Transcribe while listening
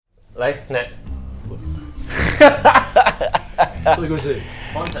Like net. What are you going to say?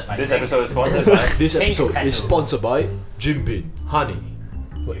 Sponsored by This episode is sponsored by. This Pink episode Petal. is sponsored by Jim Beam Honey.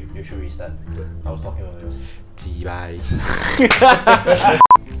 You should restart. I was talking over you. Bye.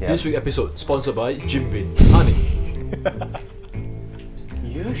 Yeah. This week's episode sponsored by Jim Beam Honey.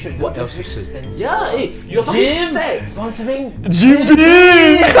 You should do What this else week's you say? Spencer. Yeah, hey, you're talking Jim stats. sponsoring.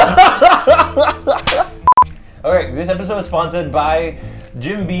 Alright, this episode is sponsored by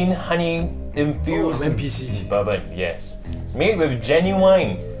Jim Beam Honey Infused NPC. Bourbon. Yes. Made with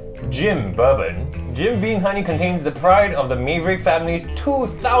genuine Jim Bourbon, Jim Beam Honey contains the pride of the Maverick family's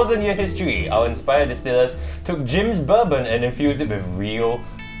 2,000-year history. Our inspired distillers took Jim's bourbon and infused it with real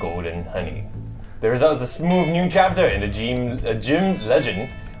golden honey. The result is a smooth new chapter in the Jim legend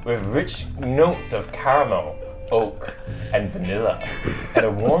with rich notes of caramel, oak, and vanilla, and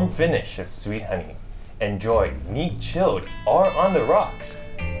a warm finish of sweet honey. Enjoy neat chilled or on the rocks.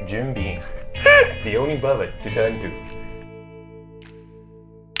 Jim Beam, the only bourbon to turn to.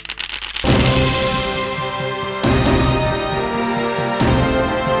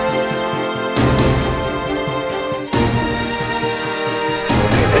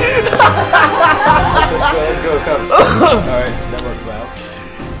 Let's go, come. Alright, that worked well.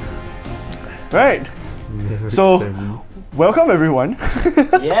 Right. So, welcome everyone.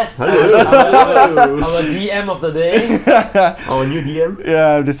 Yes. Our DM of the day. Our new DM?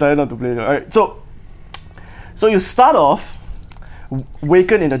 Yeah, I've decided not to play it. Alright, so you start off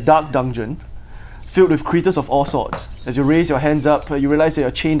wakened in a dark dungeon filled with creatures of all sorts. As you raise your hands up, you realize that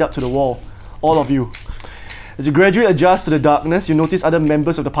you're chained up to the wall. All of you. As you gradually adjust to the darkness, you notice other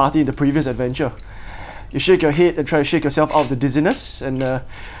members of the party in the previous adventure. You shake your head and try to shake yourself out of the dizziness,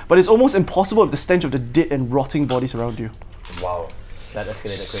 but it's almost impossible with the stench of the dead and rotting bodies around you. Wow. That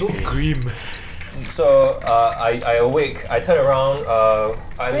escalated So quickly. grim. So, I awake, I turn around,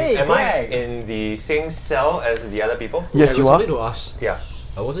 Hey, am I Greg. in the same cell as the other people? Yes, you are. Something to ask. Yeah.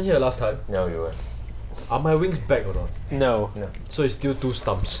 I wasn't here last time. No, you were. Are my wings back or not? No. So it's still two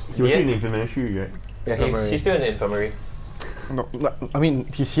stumps. He was Yeah. in the infirmary, right? Yeah, he's still in the infirmary. No, I mean,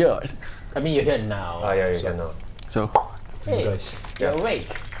 he's here. I mean, you're here now. Oh, yeah, you can know. So, Hey, You guys. you're awake.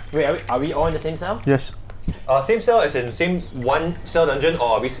 Wait, are we all in the same cell? yes. Same cell as in same one cell dungeon, or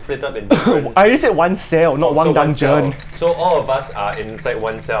are we split up in different? I already said one cell, not one so dungeon. cell. So all of us are inside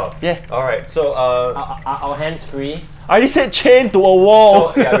one cell. Yeah. Alright, so Are our hands free? I already said chained to a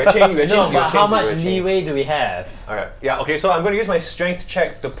wall. so yeah, we're chained. We're chained. No, we're but how chained, much we're chained. leeway do we have? Alright, yeah, okay, so I'm going to use my strength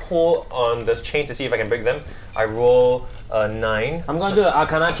check to pull on the chains to see if I can break them. I roll a 9. I'm gonna do an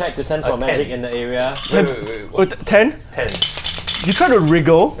Arcana check to sense for 10. magic in the area. Wait, With 10, 10. you try to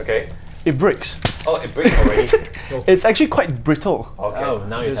wriggle, Okay. it breaks. Oh, it breaks already. It's actually quite brittle. Okay. Oh,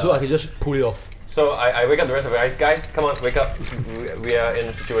 now you Okay, tell so I us. can just pull it off. So I wake up the rest of the guys. Guys, come on, wake up. We are in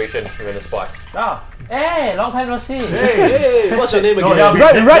a situation. We're in a spot. Ah, hey, long time no see. Hey, what's your name again?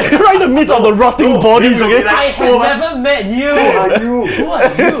 Right in the midst of the rotting bodies, okay? I have never met you. Who are you? Who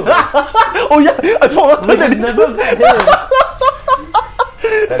are you? Oh yeah, I forgot We that have it's never met him.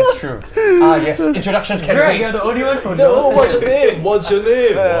 That is true. Yes, introductions can Greg, wait. you're the only one who Oh, knows what's him. your name? What's your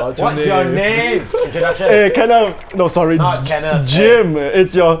name? What's your name? Introduction. Kenneth. No, sorry, Not Kenneth. Jim.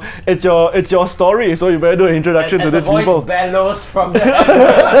 It's your story, so you better do an introduction As to a these voice people. bellows from the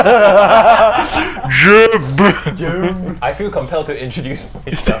Jim. I feel compelled to introduce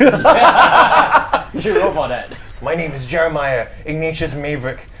myself. You should roll for that. My name is Jeremiah Ignatius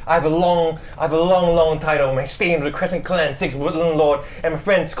Maverick. I have a long title. My stay in the Crescent Clan, 6th Woodland Lord, and my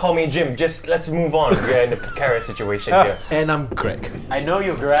friends call me Jim. Just let's move on. We're in a precarious situation here. And I'm Greg. I know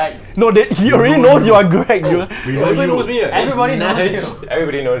you, Greg. No, he already knows you are Greg. You. We know Everybody you. knows me. Everybody knows you.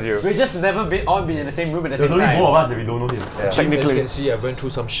 Everybody knows you. We just never all been in the same room at the There's same only time. four of us that we don't know him. Yeah. As you Technically. can see, I went through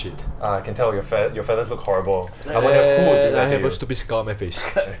some shit. I can tell your feathers look horrible. I wonder who would do And I that have to a you. stupid scar on my face.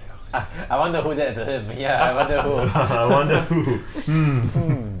 I wonder who did it to him. Yeah, I wonder who. I wonder who.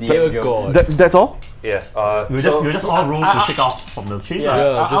 Dear DM God. That's all. Yeah. We'll just all roll to take off from the chains. Yeah,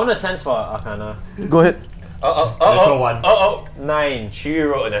 Yeah, I want a sense for Arcana. Go ahead. Natural one. 9. She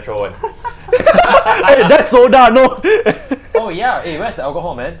rolled a natural one. Hey, that's soda. No. Oh yeah, hey, where's the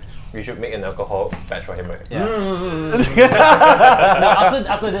alcohol, man? We should make an alcohol batch for him, right? Yeah. Now,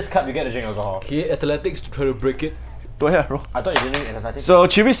 after this cup, you get to drink alcohol. Okay, athletics to try to break it. Go ahead, bro. I thought you didn't drink athletics. So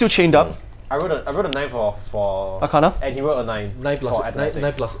Chibi's still chained up. I wrote a 9 for Arcana. and he wrote a 9. 9 for plus, athletics.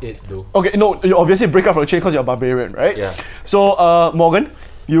 9 plus 8 though. Okay, no, you obviously break out from the chain because you're a barbarian, right? Yeah. So, Morgan,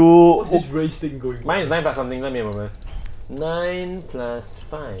 you. What's this race thing going on? Mine is 9 plus something. Let me a moment. 9 plus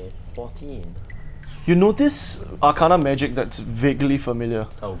 5, 14. You notice Arcana magic that's vaguely familiar,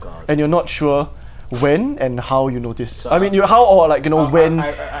 Oh god. and you're not sure when and how you notice. So, I mean, you how or like when I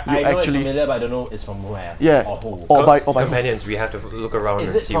you know it's actually familiar, but I don't know it's from where. yeah Or who. or by who. Companions, we have to look around Is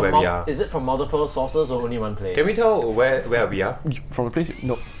and it see from where we are. Is it from multiple sources or only one place? Can we tell where we are? From a place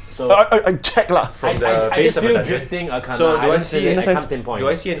no. So I check lah. From the I base just of a feel dungeon? drifting. So do I don't see feel in I a can't sense- pinpoint. Do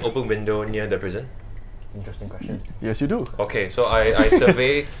I see an open window near the prison? Interesting question. Yes, you do. Okay, so I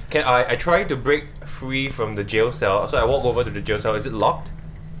survey. I try to break free from the jail cell. So I walk over to the jail cell. Is it locked?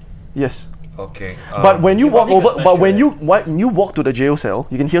 Yes. Okay. But when you walk probably over, can but smash when through you walk to the jail cell,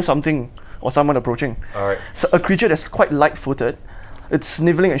 you can hear something or someone approaching. Alright. So a creature that's quite light-footed, it's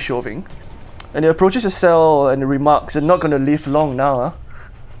sniveling and shoving, and it approaches the cell and remarks, "You're not gonna live long now,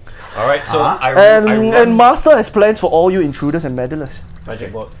 huh?" Alright, so I And run. and Master has plans for all you intruders and meddlers.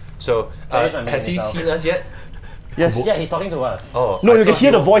 Magic board. So Where's my has he missile? seen us yet? Yes. Yeah, he's talking to us. Oh. No, I you can thought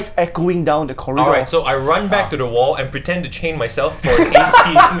hear he the was- voice echoing down the corridor. Alright, so I run back to the wall and pretend to chain myself for an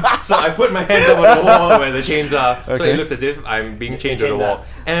 18. So I put my hands up on the wall where the chains are. So Okay. it looks as if I'm being chained to the chained wall. up.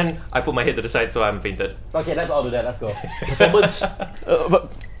 And I put my head to the side so I'm fainted. Okay, let's all do that. Let's go. Performance.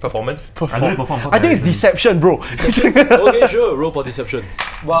 But Performance? I don't perform. I think it's deception, bro. Okay, sure. Roll for deception.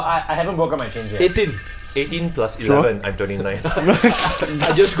 Well, I haven't broken my chains yet. 18. 18 plus Sure. 11, I'm 29.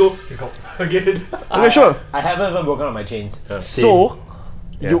 I just go again. Okay, sure. I haven't even broken on my chains. So,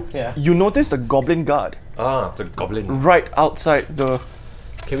 you Yeah. you notice the goblin guard Ah, it's a goblin. right outside the.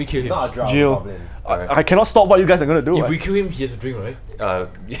 Can we kill him? Not a drow, Jill. goblin. Alright. I cannot stop what you guys are gonna do. If right? we kill him, he has to drink, right?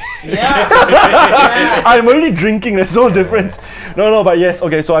 Yeah. I'm already drinking. There's no difference. No, but yes.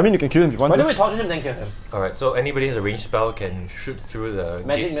 Okay, so I mean, you can kill him if you want Why don't to. we torture him then kill him? Alright, so anybody has a ranged spell can shoot through the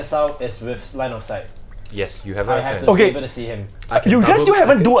Magic gates. missile is with line of sight. Yes, you have I that. have sign. to Okay. be able to see him. I can You guys double- still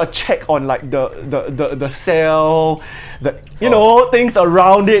haven't I do a check on like the cell, the things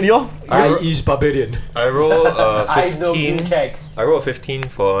around it, yo. I is barbarian. I roll a I know 15. blue checks. I roll a 15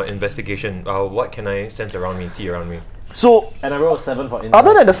 for investigation. What can I sense around me, see around me? So And I roll a 7 for insight.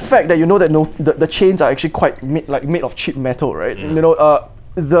 other than the fact that you know that the chains are actually quite made of cheap metal, right? You know,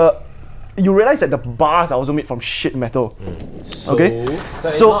 you realize that the bars are also made from shit metal. Okay. So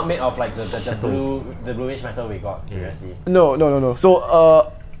it's So- not made of like the bluish metal we got previously. No. So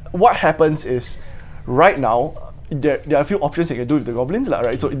what happens is, right now, there are a few options you can do with the goblins, lah,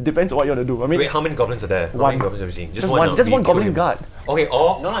 right? So it depends on what you want to do. I mean, Wait, how many goblins are there? How One. many goblins have we seen? just one now. We goblin kill him. guard. Okay,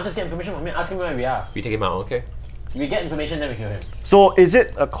 or No, just get information from him. Ask him where we are. we take him out, okay? We get information, then we kill him. So is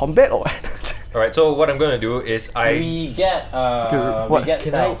it a combat or? Alright, so what I'm gonna do is We get what? we get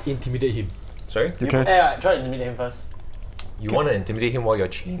Can I stealth. intimidate him? Sorry? You can. Try to intimidate him first. You wanna intimidate him while you're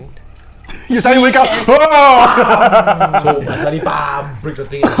chained? You suddenly wake up. can. Oh! So I suddenly bam, break the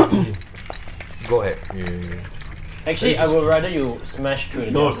thing and intimidate him. Go ahead. Actually, I would rather you smash through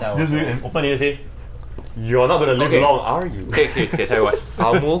the No, jail cell. just do it and open it and say, "You're not gonna live Okay. long, are you?" Okay, tell you what.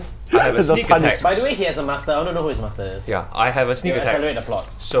 I'll move. I have a It's a sneak punish. attack. By the way, he has a master. I don't know who his master is. Yeah, I have a sneak You attack. accelerate the plot.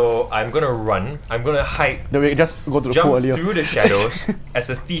 So I'm gonna run. I'm gonna hide. Then we just go to the pool Jump earlier. through the shadows. As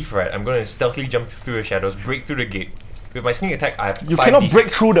a thief, right? I'm gonna stealthily jump through the shadows, break through the gate. With my sneak attack, I have You 5d6. cannot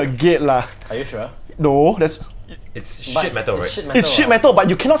break through the gate, lah. Are you sure? No, that's It's But shit metal, it's right? Shit metal, it's shit ah. metal, but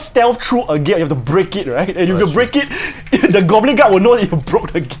you cannot stealth through a gate. You have to break it, right? And if you That's break it, the goblin guard will know that you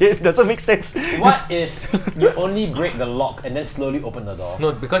broke the gate. Doesn't make sense. What if you only break the lock and then slowly open the door?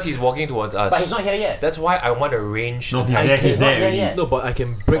 No, because he's walking towards us. But he's not here yet. That's why I want a range. No, he's attack. there. He's not there here already. yet. No, but I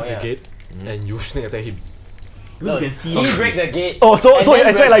can break Oh, yeah. the gate and you sneak attack him. No, You can see. he break the gate. Oh, so and so then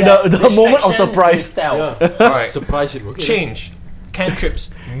it's break like the moment of distraction surprise. with stealth. Alright. Surprise him. Okay. Change.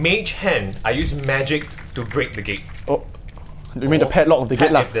 Cantrips. Mage hand. I use magic to break the gate. Oh, you mean the padlock of the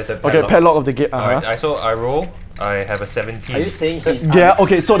gate, lah? If there's a Okay, padlock. padlock of the gate. Alright, Uh-huh. I roll. I have a 17. Are you saying he's Yeah.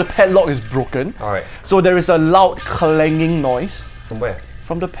 Okay. So the padlock is broken. Alright. So there is a loud clanging noise From where?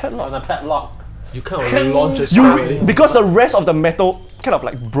 from the on padlock. a padlock? You kind of launch a spell at him. Because the rest of the metal kind of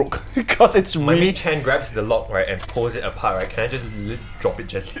like broke because it's My really mage hand grabs the lock, right, and pulls it apart, right? Can I just drop it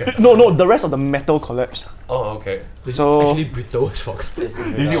just here? no. The rest of the metal collapsed. Oh, okay. It's So- actually brittle as fuck. This is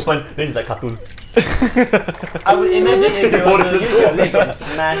Then weird. you open, then it's like cartoon. I would imagine if you were to use your leg and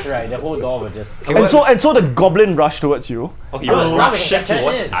smash, right, the whole door would just. Okay, And what- so the goblin rushed towards you, Oh, he now we can rushes just turn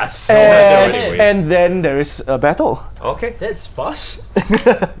towards in. us. and then there is a battle. Okay. That's fast.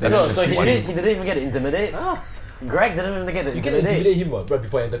 No, so he didn't even get to intimidate. Greg didn't even get to You can intimidate. intimidate him right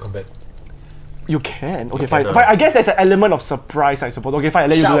before I enter combat. You can. Okay, You fine. can, Fine. I guess there's an element of surprise, I suppose. Okay, fine. I'll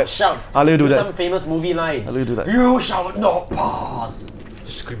let you do that. Shout. I'll let you do that. Some famous movie line. I'll let you do that. You shall not pass.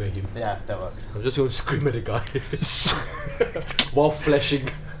 Just scream at him. Yeah, that works. I'm just going to scream at the guy while flashing.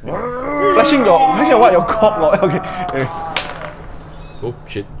 Flashing what? Your cock? Okay. Okay. Oh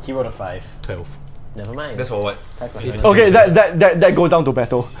shit! He rolled a 5. 12. Never mind. That's for what? 5 plus 5. Okay, that goes down to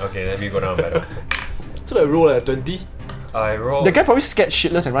battle. Okay, then we go down battle. So I roll at 20. I rolled. The guy probably scared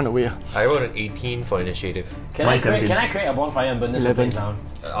shitless and run away. I rolled an 18 for initiative. Can I Mine's create? 17. Can I create a bonfire and burn this 11. place down?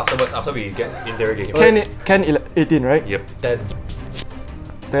 Afterwards, after we get interrogated. Ken 18, right? Yep. 10.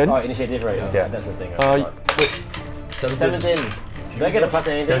 10. Oh, initiative, right? Yeah. That's the thing. Uh, Right? 17. Do I get a plus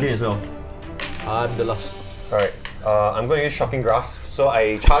anything? 17 as well. I'm the last. Alright. I'm going to use shocking grasp, so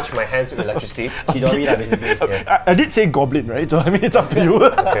I charge my hands with electricity. Chidori lah, basically. Yeah. I did say goblin, right? So I mean, it's up to you.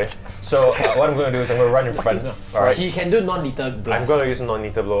 Okay. So what I'm going to do is I'm going to run in front. Alright. He can do non-lethal blast. I'm going to use a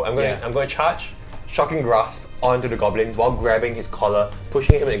non-lethal blow. I'm going to charge shocking grasp onto the goblin while grabbing his collar,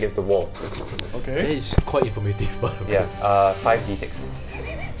 pushing him against the wall. Okay. That is quite informative, but Yeah. 5d6.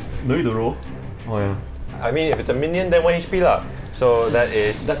 No need to roll. Oh yeah. I mean, if it's a minion, then 1 HP lah. So that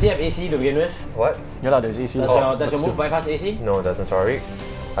is Does he have AC to begin with? what? Yeah, lah, there's AC. Does your move bypass AC? No, it doesn't. Sorry.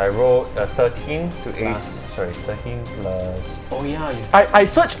 I rolled a 13 to ace. Sorry, 13 plus. Oh yeah. I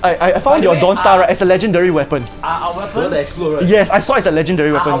searched. I found By the your way, Dawn Star right, as a legendary weapon. Are our the one that weapons? explode, right? Yes, I saw it as a legendary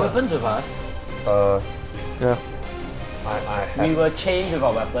Are weapon. our weapons with us? Yeah. I We have. were chained with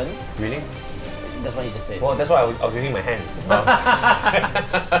our weapons. Really? That's what you just said. Well, that's why I was using my hands.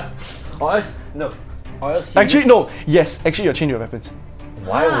 Or else, no. Or else he Actually, just- no. Yes, actually, you're changing your weapons.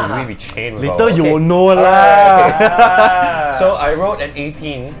 Why would we be chained with Later our- you okay. will know lah. Okay. So I rolled an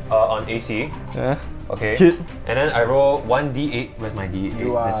 18 on AC. Yeah. Okay. Hit. And then I roll 1d8 with my d8.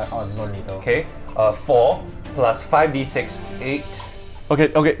 You are This- on non-lethal. Okay. 4 plus 5d6, 8. Okay.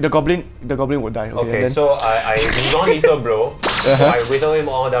 The goblin will die. Okay. Okay, and then- so I non-lethal blow. So I whittle him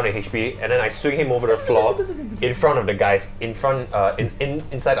all down to HP, and then I swing him over the floor in front of the guys,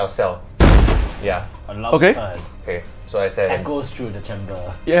 inside our cell. Yeah. A loud Okay. thud Okay. So I stand. echoes through the chamber.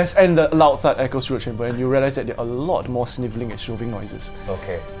 Yes, and the loud thud echoes through the chamber, and you realize that there are a lot more sniveling and shoving noises.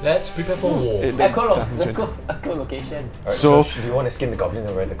 Okay. Let's prepare for war. It- that Echo dungeon. location. Alright, So- do you want to skin the goblin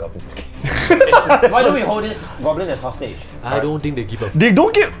or wear the goblin skin? Why don't we hold this goblin as hostage? I don't think they give a f. They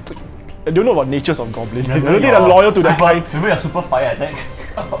don't get. I don't know about natures of goblin. I Remember don't think they're your loyal to that super- kind. Remember your super fire attack?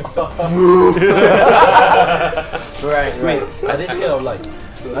 Right, right. Are they scared of light?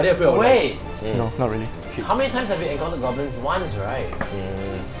 Are they afraid of light? Wait, No, not really. how many times have you encountered goblins? Once, right?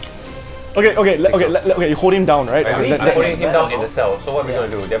 Okay. Okay. You hold him down, right? I'm Okay, let- let- putting him down in the cell. So what are we Yeah.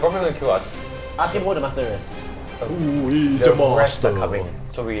 gonna do? They're probably gonna kill us. Ask him who the master is. Ooh, he's The a rest monster. are coming.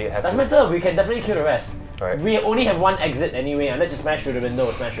 So we have. Doesn't matter, we can definitely kill the rest. Right. We only have one exit anyway, unless you smash through the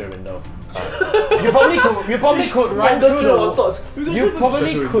window, smash through the window. You probably could run Random through our the thoughts. You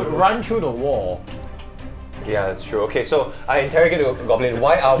probably could run through the wall. Yeah, that's true. Okay, so I interrogate the goblin.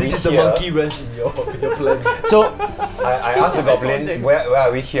 Why are This we is the here? monkey wrench in your plan. So, I asked the goblin, where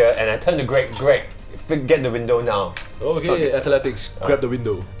are we here? And I turned to Greg. Get the window now. Okay, athletics. Grab the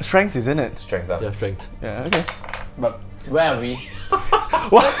window. strength, isn't it? Strength up. Yeah, strength. Yeah. Okay. But where are we?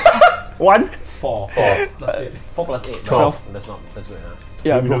 One. 4. 4 plus 8. 12. That's good enough.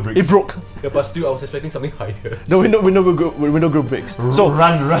 Yeah, it Window broke. breaks. It broke. Yeah, but still, I was expecting something higher. The window group breaks. So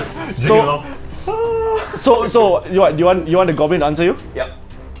run. So- Zig along. so you want the goblin to answer you? Yep.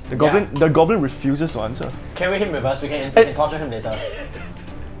 The goblin refuses to answer. Carry him with us, we can torture him later.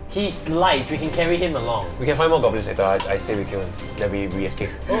 He's light, we can carry him along. We can find more goblins later. I say we kill him. Then we escape.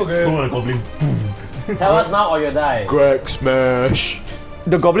 Okay. Go on the goblin. Tell us now or you die. Greg smash.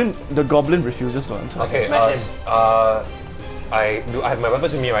 The goblin refuses to answer. Okay. Smash him. I have my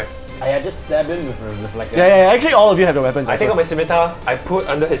weapons with me, right? I just stab him with like a... Yeah. Actually, all of you have your weapons. I also. take out my scimitar. I put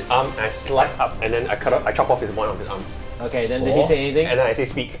under his arm and I slice up, and then I chop off one of his arms, Okay, then did he say anything? and then I say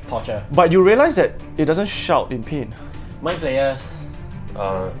speak. Torture. But you realize that it doesn't shout in pain. Mind flayers.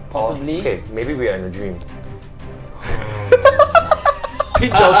 Possibly. Okay, maybe we are in a dream.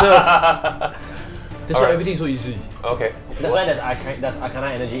 Pinch ourselves. That's why everything is so easy. Okay. That's why there's Arcana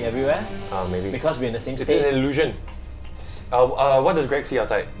energy everywhere. Maybe. Because we're in the same It's state. an illusion. What does Greg see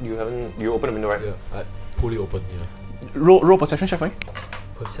outside? You open the window, right? Yeah, I pull it open. Yeah. Roll perception check for me.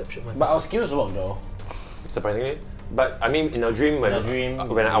 Perception. But our skills work though. Surprisingly. But I mean, in a dream, when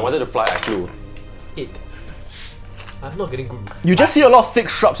when I wanted to fly, I flew. 8. I'm not getting good. You just see a lot of thick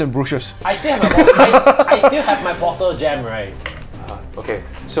shrubs and bushes. I still have I still have my portal gem, right? Okay.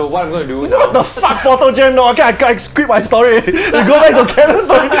 So what I'm gonna do The now? fuck portal gem? No, okay, I script my story. We go back to canon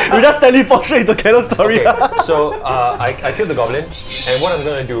story. We just teleport straight to canon story. Okay. So I killed the goblin, and what I'm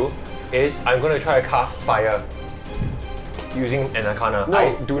gonna do is I'm gonna try to cast fire using an Arcana. No,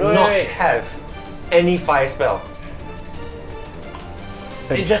 I do no, not wait. have any fire spell.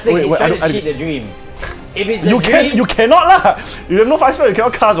 Interesting. Wait, He's wait, trying I to don't- cheat the dream. If it's a You dream, cannot lah. You have no fire spell. You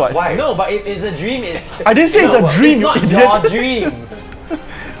cannot cast what? Why? no. But if it's a dream, I didn't say it's a dream. It's not you your idiot. dream.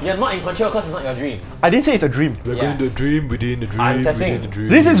 You're not in control because it's not your dream. I didn't say it's a dream. We're Yeah. going to a dream within the dream I'm testing. within the dream.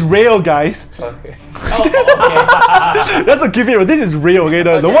 This is real, guys. Okay. That's a give it. This is real, okay?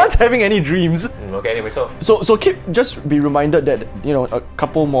 The Okay. one's having any dreams. Okay, anyway, so So keep just be reminded that a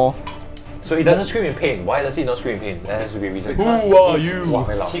couple more. so he doesn't scream in pain. Why does he not scream in pain? That has to be a reason. Who are you? Wow,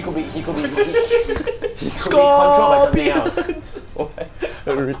 very loud. He could be controlled by something else.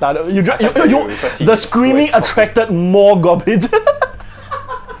 Retarded. Because he The is screaming so excited. attracted more goblins.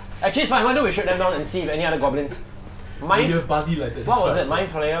 Actually, it's fine. Why don't we shoot them down and see if any other goblins? You Mind. have party like that. What was it? Mind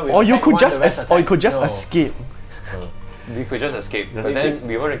Flayer. or you could just escape. We could just escape, but then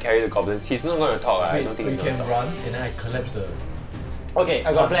we want to carry the goblins. He's not going to talk. I don't think we he's can going to talk. run and then I collapse the. Okay,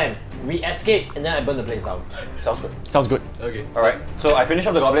 I got a plan. We escape and then I burn the place down. Sounds good. Sounds good. Okay. Alright, so I finish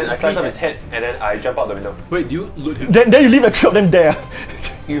up the goblin, I slice up its head, and then I jump out the window. Wait, do you loot him? Then you leave a three of them there.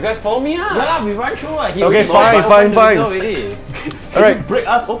 You guys follow me, Yeah, lah, we run through. He Okay, already fine, opened fine, the fine. window already. All right. Break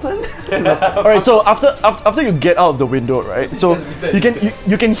us open. All right. So after you get out of the window, right? So you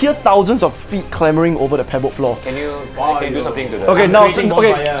can hear thousands of feet clamoring over the pebbled floor. Can you do something to the... Okay, I'm now creating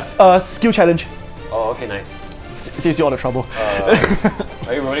okay. bonfire. Skill challenge. Oh, okay, nice. Saves you all the trouble.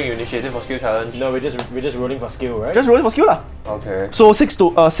 Are you rolling your initiative for skill challenge? No, we're just rolling for skill, right? Just roll it for skill lah. Okay. So 6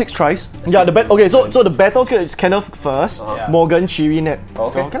 tries. Yeah, okay. So the battle skill is Kenneth first, Yeah. Morgan, Chiri, Net.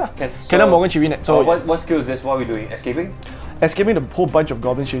 Okay. Okay lah. Can, Kenneth, Morgan, Chiri, Net. So what skill is this? What are we doing? Escaping? escaping the whole bunch of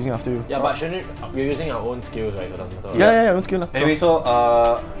goblins chasing after you. Yeah, but shouldn't we're using our own skills, right? So it doesn't matter. Yeah, no skill lah. Anyway, so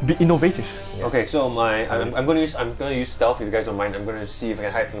Be innovative. okay, so I'm gonna use stealth if you guys don't mind. I'm gonna see if I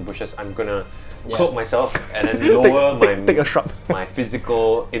can hide from the bushes. I'm gonna cloak myself and then lower take a shrub. my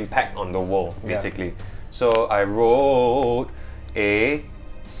physical impact on the wall, basically. So I rolled a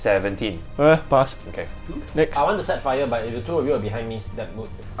 17. Pass. Okay. Next. I want to set fire, but if the two of you are behind me,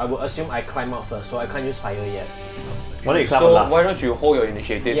 I would assume I climb out first, so I can't use fire yet. Why don't you climb So last? why don't you hold your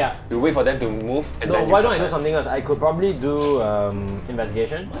initiative? Yeah. You wait for them to move and No, then you why don't I do cast something else? I could probably do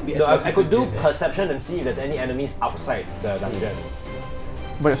investigation. be No, I athletics could do again, eh? perception and see if there's any enemies outside the dungeon.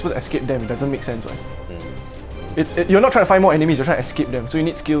 But you're supposed to escape them. It doesn't make sense, right? You're not trying to find more enemies. You're trying to escape them. So you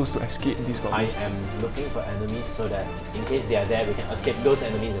need skills to escape these I goblins. am looking for enemies so that in case they are there, we can escape those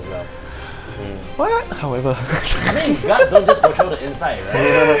enemies as well. What? However, I mean, guards don't just patrol the inside,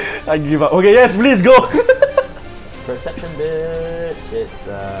 right? I give up. Okay, yes, please go. Perception, bitch. It's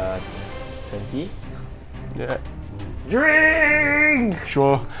 20. Yeah. Drink.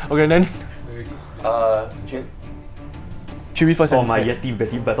 Sure. Okay, then Jim, Chibi first. Oh, and- my Yeti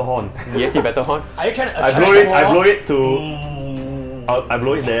battle horn. Yeti Battle Horn. Are you trying to? I blow it to. I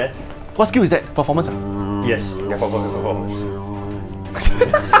blow it there. What skill is that? Performance. Yes. Yeah, performance.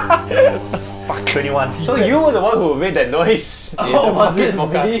 21. So you were the one who made that noise. in the Oh, was it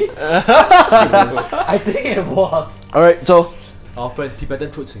fucking podcast. me? I think it was. All right. So Our friend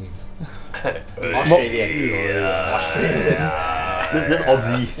Tibetan throat singing. Australian. This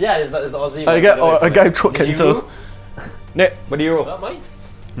Aussie. Yeah, it's the Aussie. I one. get Wait, a guy throat Did you cancer. roll? Net. What do you roll? Mine.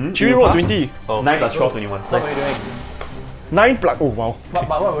 Chibi rolled 20. 9 plus 12, 21. What were you doing? 9 plus. Oh wow. But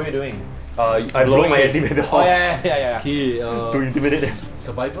what were you doing? I blow my Yeti battle Oh horn yeah. Okay, to intimidate them.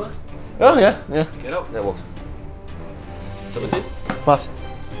 Survivor? Oh yeah. Get out. That works. 17? Pass.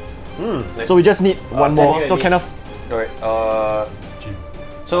 Nice. So we just need one more. Danny, So Danny. Kenneth. Alright,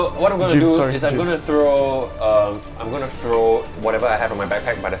 so what I'm gonna Jim, do sorry, is I'm Jim. gonna throw whatever I have in my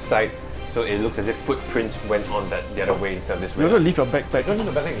backpack by the side, so it looks as if footprints went on the other way instead of this You way. also leave your backpack. Don't leave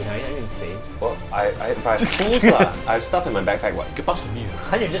the backpack behind. Are you insane? Well, if I have tools lah, I have stuff in my backpack. What? Get past to me.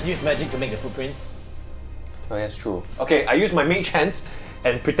 Can't you just use magic to make the footprints? Oh, that's true. Okay, I use my mage hands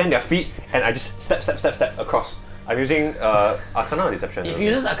and pretend they're feet, and I just step across. I'm using Arcana or Deception. If you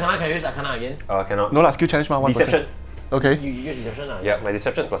use Arcana, can you use Arcana again? cannot. No lah. Skill challenge, 1%. Deception. Okay. You use Deception, lah. Yeah, my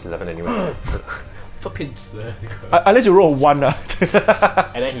Deception is plus 11 anyway. For pins. Unless you roll a 1 lah.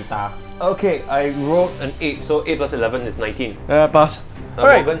 And then he tar. Okay, I rolled an 8, so 8 plus 11 is 19. Pass.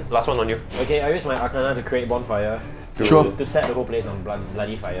 Alright. Morgan, last one on you. Okay, I use my Arcana to create bonfire. Sure. To set the whole place on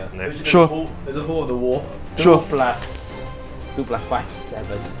bloody fire. Nice. Sure. There's a hole on the wall. Sure. 2 plus 5,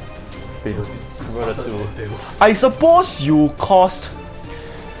 7. Roll a 2. I suppose you caused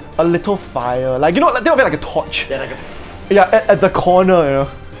a little fire. Like, think of it like a torch. Then like Yeah, at the corner, you know.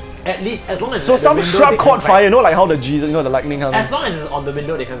 at least as long as So it's at some the window, shrub they caught can fire, you know, like how the Jesus, the lightning comes. As long as it's on the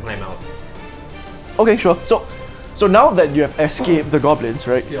window, they can climb out. Okay, sure. So now that you have escaped the goblins,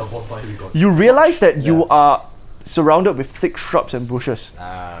 right? Still on bonfire we got. You realize that you are surrounded with thick shrubs and bushes.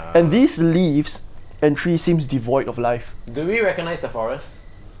 And these leaves and trees seems devoid of life. Do we recognize the forest?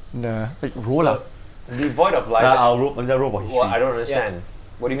 Nah, like roll up. Devoid of life. I'll roll for history. Well, I don't understand.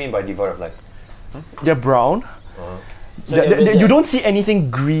 What do you mean by devoid of life? They're brown. So they're withered. you don't see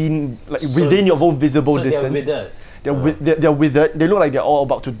anything green like within your own visible So distance. they're withered. They're withered. They look like they're all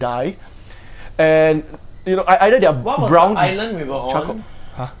about to die, and you know either they're What was brown. the island we were on? charcoal.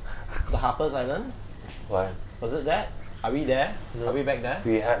 The Harper's Island? Why? Was it that? Are we there? Are we back there?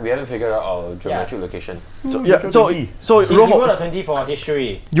 We haven't figured out our geometric location. So, yeah. So He Rolf, rolled a 20 for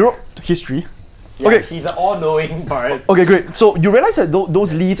history. Europe history. Yeah, Okay. He's an all-knowing bird. Okay, great. So you realize that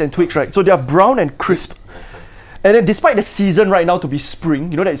those leaves and twigs, right? So they are brown and crisp. And then, despite the season right now to be spring,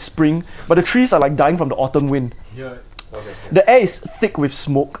 you know that it's spring, but the trees are like dying from the autumn wind. Yeah. Okay. The air is thick with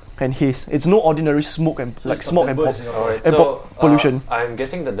smoke and haze. It's no ordinary smoke and like smoke and pop. Alright, And so pollution. I'm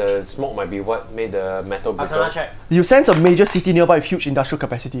guessing that the smoke might be what made the metal I brittle. cannot check. You sense a major city nearby with huge industrial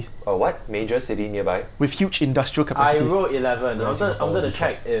capacity. What major city nearby? With huge industrial I capacity. rolled 11. I wanted to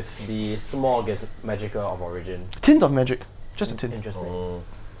check if the smog is magical of origin. Tint of magic. Just a tint. Interesting.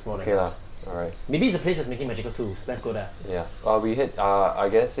 It's more than Okay lah. Alright. Maybe it's a place that's making magical tools. Let's go there. Yeah. We hit. I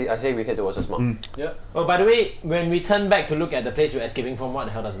say we hit towards the smoke. Yeah. Oh, by the way, when we turn back to look at the place we're escaping from, what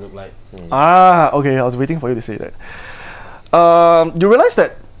the hell does it look like? Ah, okay. I was waiting for you to say that. You realize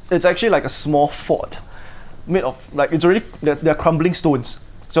that it's actually like a small fort made of like it's already they're crumbling stones.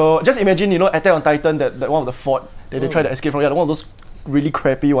 So just imagine, you know, Attack on Titan, that one of the fort that they try to escape from. Yeah, one of those really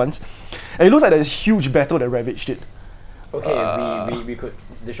crappy ones. And it looks like there's a huge battle that ravaged it. Okay, we could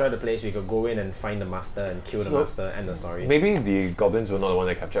destroy the place. We could go in and find the master and kill the master. End the story. Maybe the goblins were not the one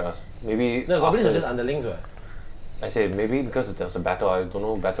that captured us. Maybe No, goblins are after- just underlings, what? I said maybe because there was a battle. I don't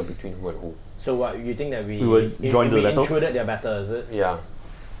know battle between who and who. So what, you think that we will join the we battle? intruded their battle, is it? Yeah.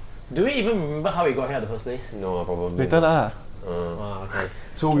 Do we even remember how we got here in the first place? No, probably. Later lah. Ah, okay.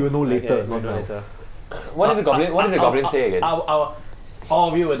 So we will know later, Okay, not we'll do now. later. What did the goblin? What did the goblin say again? All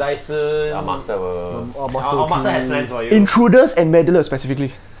of you will die soon. Our master will. Our master has plans for you. Intruders and meddlers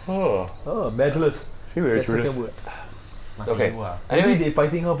specifically. Oh, medalist. Very That's true. second word. Okay. Maybe Anyway, they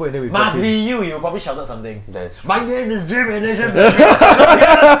fighting halfway and then we Must fight be you. You probably shouted something. that's My name is Jim and it's just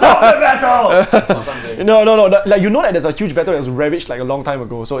stop the battle or something. No. Like you know that there's a huge battle that was ravaged like a long time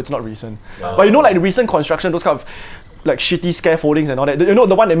ago, so it's not recent. But you know, like the recent construction, those kind of like shitty scaffoldings and all that. You know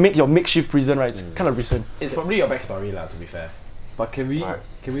the one that made your makeshift prison, right? It's kind of recent. It's probably your backstory, lah. To be fair. But can we Alright.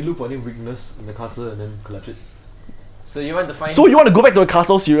 look for any weakness in the castle and then collapse it? So you want to find. So you want to go back to the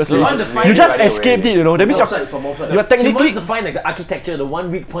castle seriously? You want to find You it just right escaped away. it, you know. That means Outside, from outside. you are He technically wants to find like the architecture, the one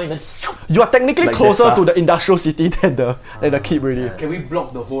weak point, and you are technically Like closer Death to Star. the industrial city than the keep really. Can we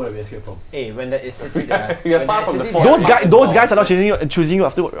block the hole that we escaped from? hey, when there is city there, We are when far there is from the city fort. there, Those guys, those guys are not choosing you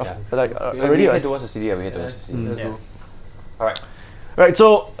after like we already. head Right? towards the city. Yeah, we head towards the city. Let's Yeah. go. Alright. Right.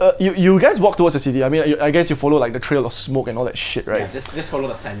 So you guys walk towards the city. I mean, I guess you follow like the trail of smoke and all that shit, right? Yeah, just follow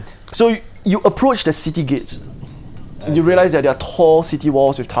the scent. So you approach the city gates. And you realize that there are tall city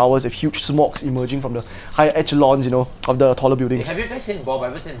walls with towers with huge smokes emerging from the higher echelons, you know, of the taller Hey, buildings. have you guys seen Bob?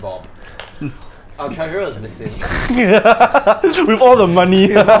 I've never seen Bob. Our treasurer is missing. With all the money.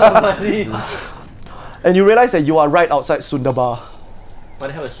 And you realize that you are right outside Sundarbar, What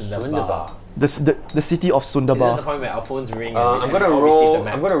the hell is Sundarbar? Sundarbar. the city of That's the Sundarbar. point where our phones ring. I'm gonna roll.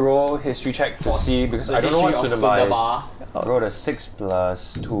 I'm gonna roll history check to see because The I don't know what history of Sundarbar is. Roll a 6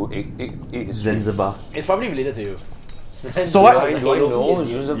 plus 2, 8 history. Zanzibar. It's probably related to you. So what- Do I know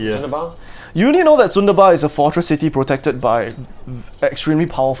Sundarbar? You only know that Sundarbar is a fortress city protected by extremely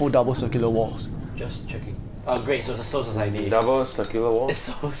powerful double circular walls. Just checking. Oh, great. So it's a soul society. Double circular wall. It's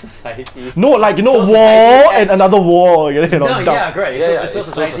soul society. No, like you know, Soul wall Society and X. another wall. You know, No, dumb. yeah, great. Yeah, so yeah, it's soul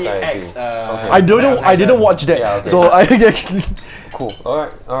it's Soul society Society. X. Okay. I don't know. I didn't watch that, Yeah, okay. so I Cool.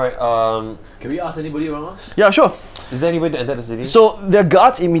 Alright. Can we ask anybody around us? yeah, sure. Is there any way to enter the city? So there are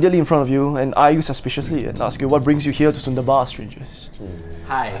guards immediately in front of you and eye you suspiciously and ask you what brings you here to Sundarbar, strangers.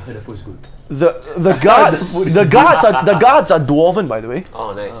 I Hi. heard the food is good. The guards are dwarven, by the way.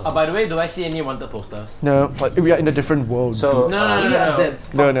 Oh, nice. By the way, do I see any wanted posters? No, but we are in a different world. So, No.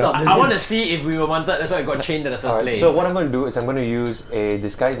 I want to see if we were wanted. That's why I got chained in the first alright, place. so what I'm going to do is I'm going to use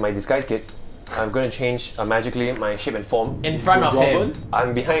my disguise kit. I'm going to change magically my shape and form. in front of him.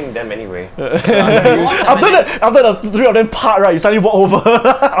 I'm behind them anyway. after the three of them part, right, you suddenly walk over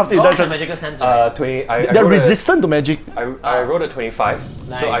after you What's the done. magical sense? Right? 20. I They're rolled a- resistant to magic. I rolled a 25,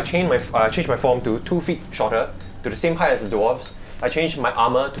 so I Nice. changed my form to 2 feet shorter, to the same height as the dwarves. I changed my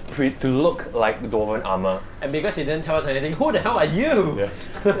armor to look like dwarven armor, And because he didn't tell us anything, who the hell are you?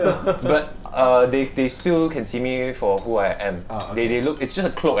 but they still can see me for who I am. Oh, okay. They look. It's just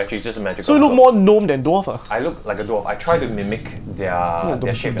a cloak actually. It's just a magical. So you look cloak. more gnome than dwarf. I look like a dwarf. I try to mimic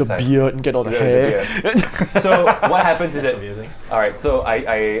their shape The inside. beard and get all the The hair. beard. So what happens is that Confusing. all right. So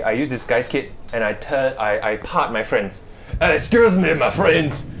I use this disguise kit and I part my friends. Excuse me, my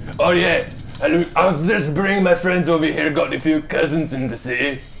friends. Oh yeah, I was just bringing my friends over here. Got a few cousins in the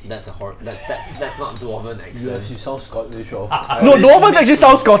city. That's not dwarven Yeah, accent. she sounds Scottish or No, Dwarves actually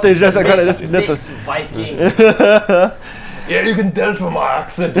sound Scottish. That's a Viking. Yeah, you can tell from our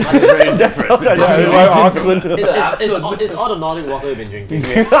accent. It's very different. It's all the Nordic water we've been drinking.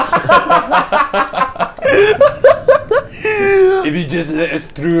 If you just let us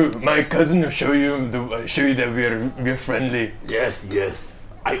through, my cousin will show you that we're friendly. Yes,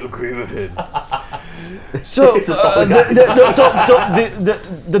 I agree with him. So, the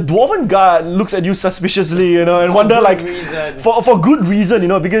dwarven guard looks at you suspiciously, you know, and wonder good like reason. for good reason, you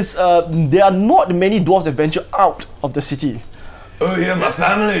know, because there are not many dwarves that venture out of the city. Oh yeah, my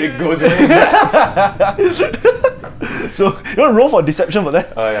family goes in. So you want to roll for deception for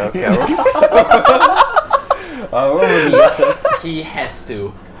that? Oh yeah, okay. What was it? He has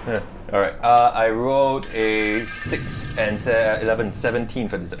to. Alright, I rolled a 6 and 11, 17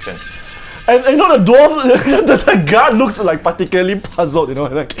 for deception. And you know the dwarf, the guard looks like particularly puzzled, you know,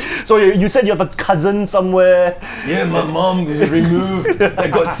 like so you said you have a cousin somewhere. Yeah, my mom was removed. I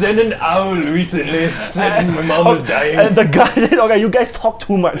got sent an owl recently. Said my mom was dying. And the guy said, okay, you guys talk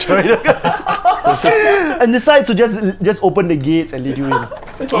too much, right? And decides to just open the gates and lead you in.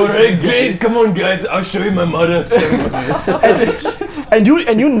 Alright, great. Come on, guys. I'll show you my mother. And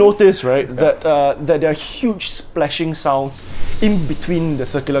you notice, right, that there are huge splashing sounds in between the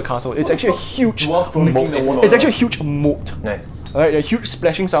circular castle. It's actually a huge dwarf flicking the water. It's actually a huge moat. Nice. Right, a huge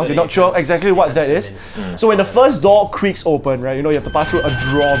splashing sound. You're not sure exactly what that is. So when the first door creaks open, right, you know you have to pass through a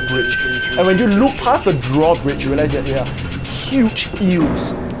drawbridge. And when you look past the drawbridge, you realize that there are huge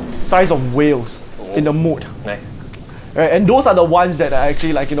eels, size of whales, in the moat. Nice. Right, and those are the ones that are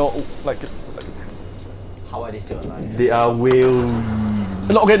actually like How are they still alive? They are whale.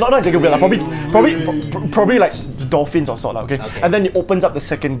 okay, not exactly whale, probably like dolphins or sort, okay? And then it opens up the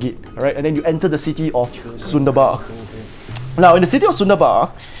second gate, right? And then you enter the city of Sundabar. Now, in the city of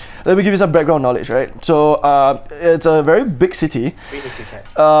Sundabar, let me give you some background knowledge, right? So, it's a very big city.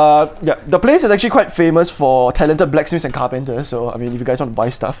 Yeah, the place is actually quite famous for talented blacksmiths and carpenters. So, I mean, if you guys want to buy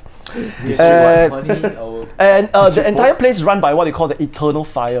stuff. And the entire place is run by what they call the Eternal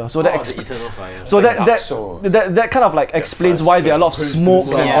Fire. So that the Eternal Fire. so Like that Dark Souls. that kind of like explains why there are a lot of smokes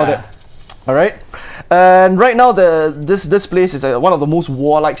and all Yeah. that. All right, and right now this place is one of the most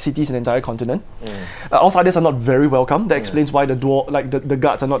warlike cities in the entire continent. Outsiders are not very welcome. That explains why the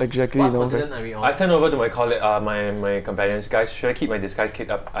guards are not exactly What you know. continent are we on? I turn over to my colleague, my companions. Guys, should I keep my disguise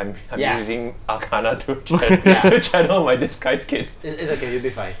kit up? I'm Yeah. using Arcana to channel my disguise kit. It's okay, you'll be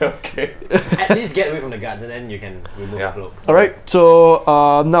fine. Okay. At least get away from the guards and then you can remove Yeah. the cloak. All right, so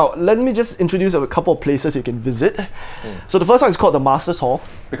now let me just introduce a couple of places you can visit. So the first one is called the Masters Hall.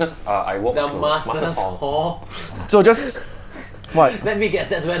 Because I walk The slow. Master's Hall. So just what? Let me guess,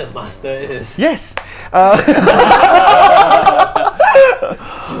 that's where the master is. Yes.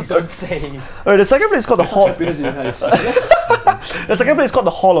 Don't say. Alright, the second place is called the Hall. The second place is called the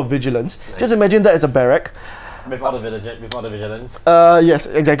Hall of Vigilance. Just imagine that as a barrack. Before the vigilance. Yes,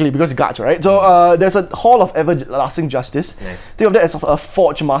 exactly, because guards, right? So there's a Hall of Everlasting Justice. Nice. Think of that as a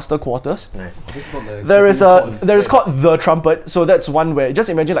Forge Master quarters. Nice. There is called the Trumpet. So that's one where just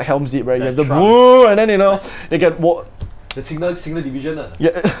imagine like Helm's Deep, right? You have the Trumpet. woo, and then you know they get The signal division.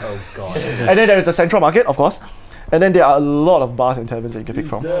 yeah, Oh god. and then there is the Central Market, of course, and then there are a lot of bars and taverns that you can pick Is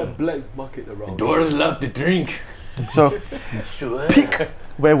from. there a black market around? Dwarves love to drink. So pick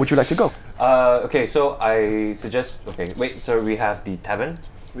where would you like to go? Okay, so I suggest. Okay, wait. So we have the tavern.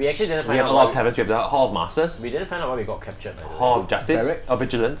 We actually didn't We find have out a lot of why taverns. We have the Hall of Masters, we didn't find out why we got captured by the Hall of Justice, Barrack? of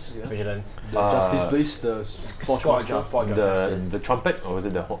Vigilance, vigilance. The Justice Place, the Forge Master. Forge of the Justice. trumpet, or was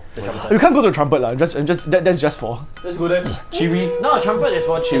it the Hall? The trumpet. You can't go to the Trumpet, lah. That's just for. Let's go there. Chewie. No, trumpet is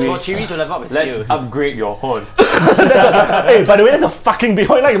for Chewie. Chewie to level up his Let's skills. upgrade your horn. Hey, by the way, that's a fucking big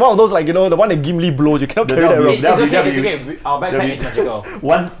one. Like one of those, like you know, the one that Gimli blows. You cannot carry that that'll around. be- It's That'll okay, be- it's okay. Our backpack is magical.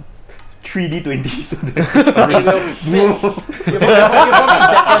 One 3D20. So It will fit. You'll probably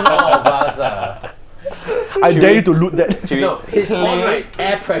deafen all of us. I dare you to loot that. Chewie. No, his horn, right?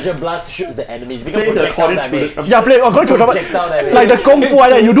 Air pressure blast shoots the enemies. Become Play the projectile chorus through the damage. Yeah, play. Go to the Trumpet. Projectile damage. Like the Kung Fu, like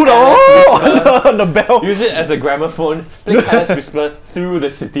that. You do the on the bell. Use it as a gramophone. Play Palace Whisper through the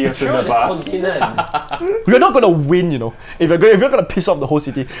city of through the Sundabar. continent. We're not gonna win, you know. If you're gonna piss off the whole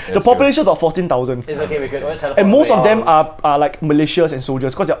city. The population is about 14,000. It's okay, we could always teleport And most of away. them are like militias and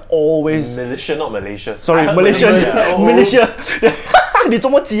soldiers because they're always Militia, not Malaysia. sorry I heard Malaysians Malaysia. militia. 你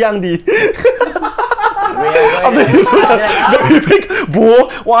怎么这样的 We are going very big 博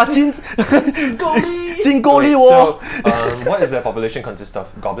哇金金够力 Wait, 哦 so, what does the population consist of?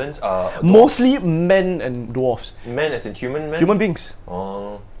 Goblins? Mostly men and dwarfs, Men as in human men? human beings.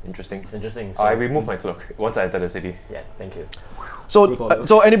 Oh, Interesting. Interesting. I removed my cloak once I entered the city. Yeah, thank you.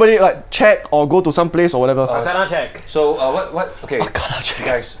 So anybody like check or go to some place or whatever. Arcana check. So what? Okay,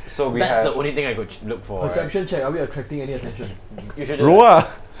 guys. So we That's have. the only thing I could look for. Right? Perception check. Are we attracting any attention? You should do Roll ah.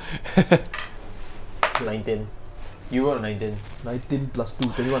 that. 19. You rolled a 19. 19 plus 2,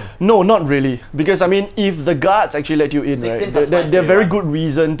 21. No, not really. Because I mean, if the guards actually let you in, 16 right, plus they're 5, very 21. good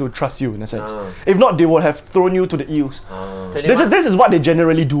reason to trust you in a sense. Ah. If not, they would have thrown you to the eels. 21. This is what they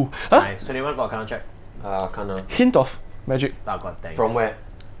generally do. Huh? Nice. 21 for Arcana check. Arcana. Hint of magic. Oh god, thanks. From where?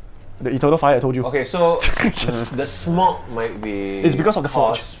 The eternal fire I told you. Okay, so the smoke might be. It's because of the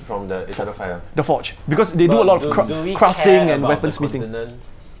forge. caused from the eternal fire. The forge. Because they do a lot of do we crafting care and about the weaponsmithing. continent?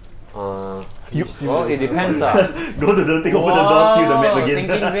 Well, it depends. Go to the thing, open the door, steal the map Whoa, again.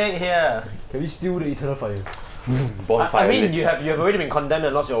 thinking big here. Can we steal the eternal fire? Bonfire. I mean, lit. you have already been condemned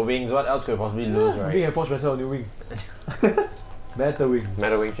and lost your wings. What else could you possibly lose, Wing right? and forge myself a new wing. Matter wing.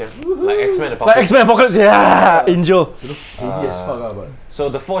 Metal Wings, yeah. Like X-Men Like Apocalypse. X-Men Apocalypse, yeah, Angel. Heavy as fuck but So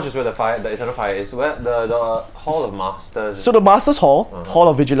the forge is where the eternal fire is. Where the Hall of Masters. So the Master's Hall, Hall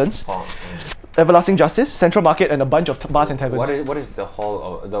of Vigilance, Hall. Everlasting Justice, Central Market, and a bunch of bars and taverns. What is the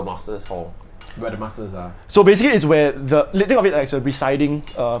hall of the Masters Hall? where the masters are. So basically, it's where think of it as a residing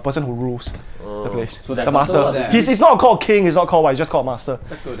person who rules the place. So that the master master. there. He's not called king. He's not called what. He's just called master.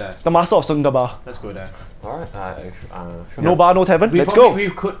 Let's go there. The master of Sundaba. Let's go there. Alright, sure. No bar, no tavern. Let's go. We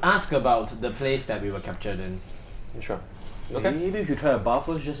could ask about the place that we were captured in. Sure. Okay. Maybe we should try a bar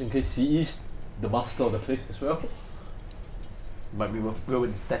first just in case he is the master of the place as well. But we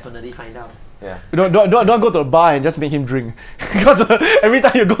will definitely find out. Yeah. Don't go to a bar and just make him drink. Because every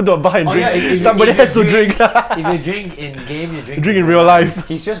time you go to a bar and Oh, drink, yeah, if somebody you has to drink. If you drink in game, you drink. Drink in real life.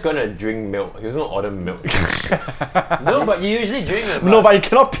 He's just gonna drink milk. He was gonna order milk. No, but you usually drink in No, but you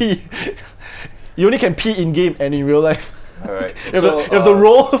cannot pee. You only can pee in game and in real life. Alright. You have to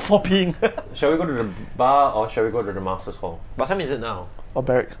roll for peeing. Shall we go to the bar or shall we go to the Master's Hall? What time is it now? Or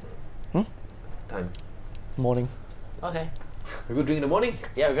barracks. Time. Morning. Okay. We go drink in the morning.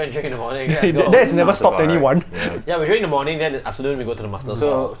 Yeah, we're going to drink in the morning. Let's go. That's never Sounds stopped about right. anyone. Yeah. Yeah, we drink in the morning, then afternoon we go to the master's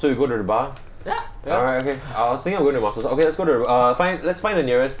hall. So we go to the bar. Yeah. Alright, okay. I was thinking of going to the Master's Hall. Okay, let's go to let's find the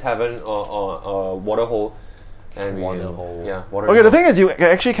nearest tavern or water hole. And Water hole. Yeah, water Okay, the hole. thing is, you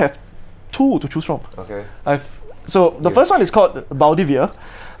actually have two to choose from. Okay. So the first one is called Baldivia.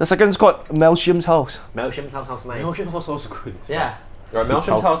 The second is called Melchium's house. Melchium's house sounds nice. Ocean House sounds good. Yeah. Alright,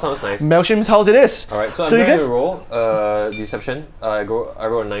 Melchium's house sounds nice. Melchium's house it is. Alright, so I'm So you going guys- to roll deception. I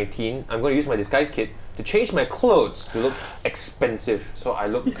roll a 19. I'm going to use my disguise kit to change my clothes to look expensive. So I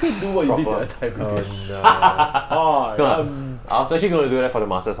look You could do what you did proper. that time. Oh No, I was actually going to do that for the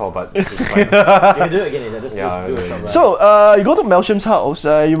Master's Hall, but it's fine. no. You can do it again later. Just Yeah, do a yeah. short rest. So you go to Melchium's house.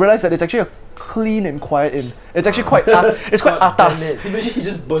 You realize that it's actually a clean and quiet inn. It's actually quite it's quite God damn atas. it. Imagine he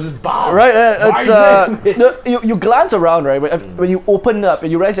just buzzes bar. Right, it's Violent. you glance around, right? When you open up,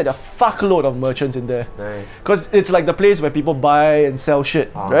 and you realize that there are fuckload of merchants in there. Nice. Because it's like the place where people buy and sell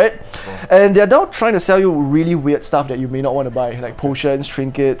shit, Ah. right? And they're now trying to sell you really weird stuff that you may not want to buy, like potions,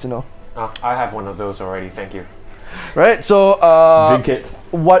 trinkets, I have one of those already, thank you. right? So, Drink it.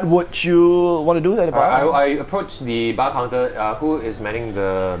 what would you want to do at the bar? I approach the bar counter. Who is manning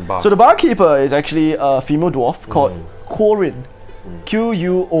the bar? So the barkeeper is actually a female dwarf called Quorin.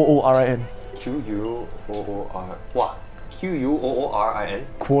 Quoorin. Quoor. What? Quoorin?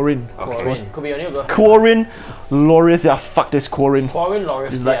 Quorin. Okay. Could be your new girlfriend. Quorin Lorith. Yeah, fuck this Quorin. Corin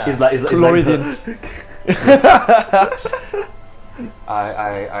Loris. It's like yeah. it's like Chlorine.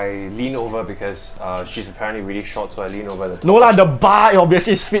 I lean over because she's apparently really short, so I lean over the top. No lah, the bar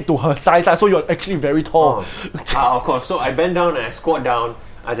obviously is fit to her size lah, so you're actually very tall. Of course. So I bend down and I squat down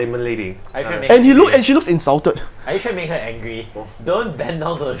as a milady. Are you trying to make And her angry? she looks insulted. Are you trying to make her angry? Don't bend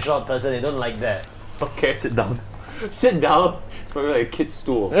down to a short person. They don't like that. Okay. Sit down. Sit down. It's probably like a kid's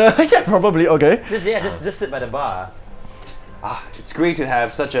stool. Yeah, probably, okay. Just sit by the bar. It's great to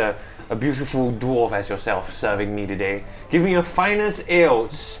have such a beautiful dwarf as yourself serving me today. Give me your finest ale,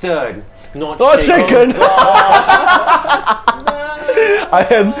 stirred, not Oh, shaken. shaken!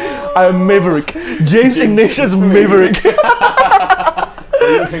 I am Maverick. James Ignatius Maverick.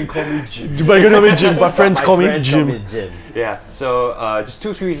 You can call me Jim. But you know me Jim, my friends call me friends Jim. Jim. Yeah. So just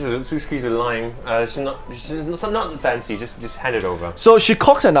two squeezes of lime. She's not fancy. Just hand it over. So she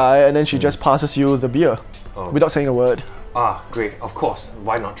cocks an eye and then she just passes you the beer without saying a word. Great. Of course.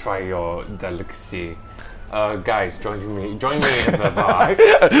 Why not try your delicacy? Guys, join me at the bar.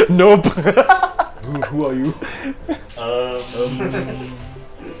 Nope. Who are you?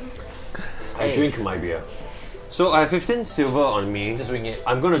 I drink my beer. So I have 15 silver on me. Just wing it.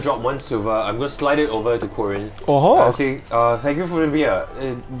 I'm gonna drop 1 silver. I'm gonna slide it over to Corin. Oh. I'll say, thank you for the beer.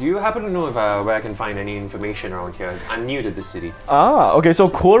 Do you happen to know if where I can find any information around here? I'm new to this city. Okay, so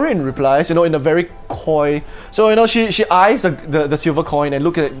Corin replies, in a very coy. So, she eyes the silver coin and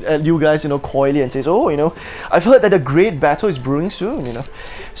look at you guys, coyly and says, oh, I've heard that a great battle is brewing soon,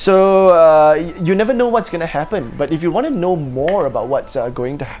 So, you never know what's gonna happen. But if you want to know more about what's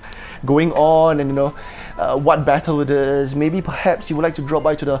going on and, what battle it is, maybe perhaps you would like to drop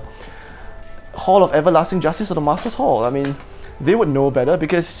by to the Hall of Everlasting Justice or the Master's Hall. I mean, they would know better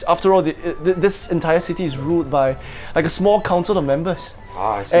because after all, this entire city is ruled by like a small council of members.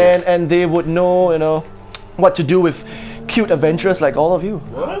 I see. And they would know, what to do with cute adventurers like all of you.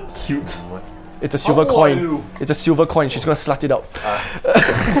 What? Cute. It's a silver How coin. are you? It's a silver coin. She's gonna slut it out.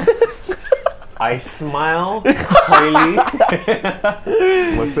 I smile coyly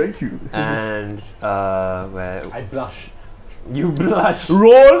Well, thank you. and where I blush. you blush.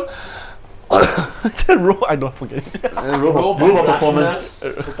 Roll. Roll. I don't forget it. Roll of performance.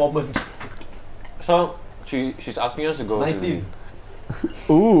 Performance. So she's asking us to go 19.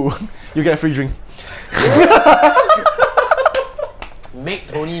 Ooh, you get a free drink. Make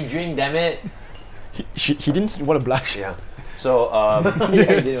Tony drink, damn it. He didn't want to blush. Yeah. So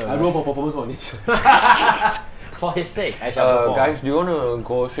I roll for performance on it. For his sake, I shall perform. guys, do you want to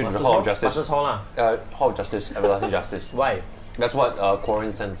go straight to the Hall of Justice? Master's Hall lah. Hall of Justice, Everlasting Justice. Why? That's what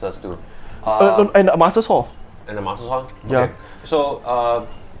Corin sends us to. And the Master's Hall. And the Master's Hall? Yeah. Okay. So,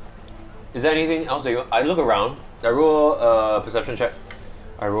 is there anything else that I look around, I roll a perception check.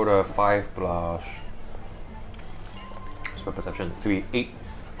 I rolled a 5 plus... Spell perception, 3, 8.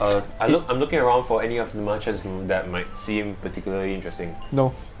 I'm looking around for any of the merchants that might seem particularly interesting.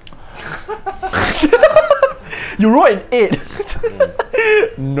 No. You roll an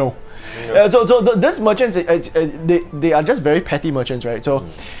 8. No. These merchants, they are just very petty merchants, right? So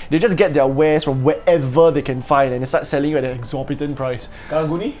they just get their wares from wherever they can find and they start selling at an exorbitant price.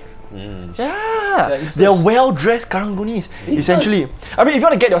 Karanguni? Yeah, they're well-dressed Karangunis, essentially. I mean, if you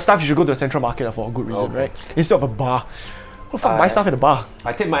want to get your stuff, you should go to the central market for a good reason, right? Instead of a bar. Who the fuck buy stuff at a bar?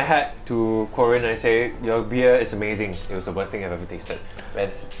 I tip my hat to Corin and I say, your beer is amazing. It was the worst thing I've ever tasted.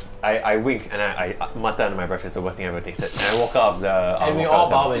 And I wink and I mutter under my breath, it's the worst thing I've ever tasted. And I walk out of the... And we all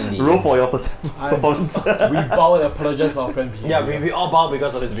bow when we leave. Roll for your performance. We bow and apologize for our friend behavior. Yeah, we all bow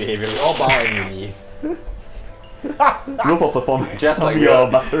because of his behavior. We all bow and we leave. Roll for performance. Just like your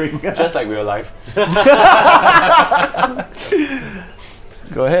real- buttering. Just like real life.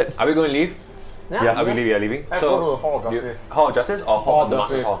 Go ahead. Are we going to leave? Yeah. Are we leaving? Let's So, go to the Hall of you- Justice. Hall of Justice or Hall of the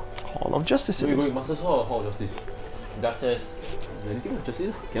Master's Hall? Hall of Justice. Are we going Master's Hall or Hall of Justice? Justice. Anything with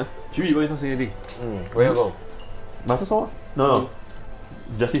Justice? Yeah. Should we not say anything? Where you go? Master's Hall? No.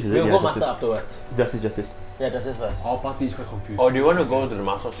 Justice is it? We'll Yeah, go Master justice. afterwards. Justice. Yeah, Justice first. Our party is quite confused. Or do you want to go to the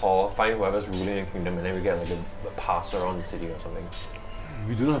Master's Hall, find whoever's ruling the kingdom, and then we get like a pass around the city or something?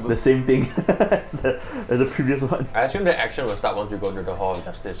 We do not have The a... same thing as the previous one. I assume the action will start once we go to the Hall of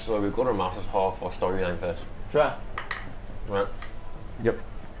Justice, so we go to the Master's Hall for storyline first. Sure. Right.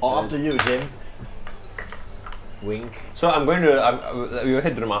 Or up to you, Jim. Wink. So I'm going to. We will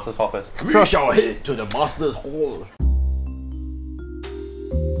head to the Master's Hall first. We shall head to the Master's Hall.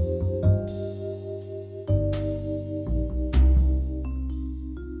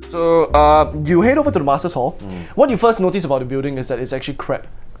 So you head over to the Master's Hall. What you first notice about the building is that it's actually crap.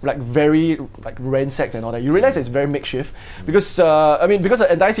 Like very like ransacked and all that. You realize it's very makeshift because because the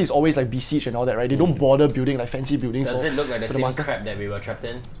entire city is always like besieged and all that, right? They don't bother building like fancy buildings. Does for, it look like the for same master. crap that we were trapped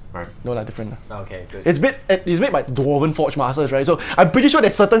in? No, like different. Okay, good. It's made by Dwarven Forge Masters, right? So I'm pretty sure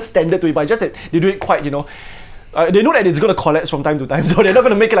there's certain standard to it, but just that they do it quite, they know that it's gonna collapse from time to time, so they're not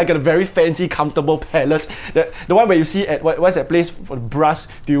gonna make it like a very fancy, comfortable palace. The one where you see at what's that place for the brass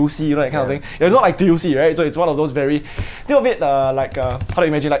TUC, that kind of thing. It's not like TUC, right? So it's one of those very think of it like how do you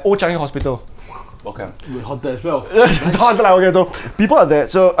imagine like Old Changi Hospital. Okay. We're haunted as well. It's haunted, like, okay, so people are there.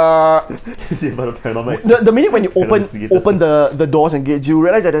 So Is it about the paranormal? the minute when you open investigators. the doors and gates, you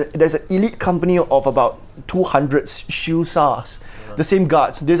realize that there's an elite company of about 200 shield SARs. The same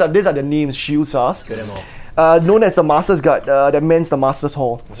guards. These are the names, shield SARs. Kill them all. Known as the Master's Guard, that mans the Master's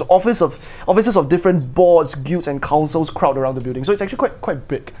Hall. So officers of different boards, guilds, and councils crowd around the building. So it's actually quite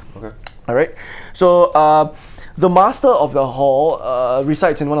big. Okay. All right. So the Master of the Hall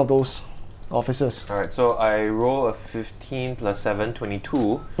resides in one of those offices. Alright, so I roll a 15 plus 7,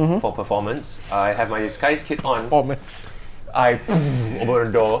 22 for performance. I have my disguise kit on. Performance. I open the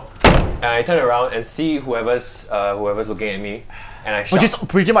door and I turn around and see whoever's looking at me, and I shout. Which is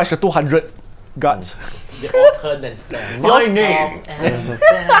pretty much the 200 guards. They all turn and stare. My name And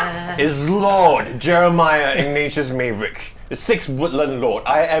stare. is Lord Jeremiah Ignatius Maverick, the 6th Woodland Lord.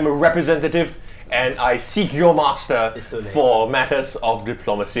 I am a representative and I seek your master It's too late. for matters of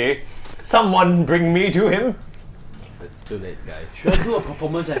diplomacy. Someone bring me to him. It's too late, guys. Should I do a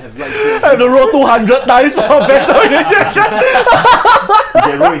performance and have like I have to roll 200 dice for a better initiation.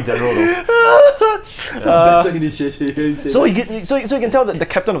 General in general though. better initiation? So you can tell that the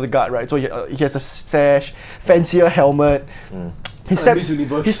captain of the guard, right? So he has a sash, fancier helmet. He steps Miss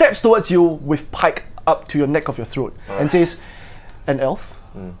Universe. he steps towards you with pike up to your neck of your throat and says, "An elf?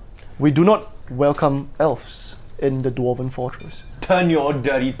 We do not welcome elves in the dwarven fortress." Turn your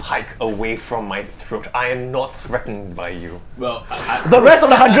dirty pike away from my throat. I am not threatened by you. Well, The rest of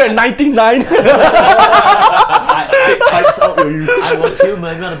the 199. Pipes out your you. I was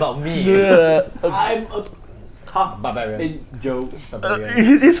human, not about me. I'm a Barbarian. Joe. Barbarian.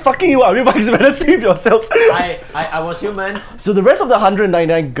 he's fucking you up. You guys better save yourselves. I was human. So the rest of the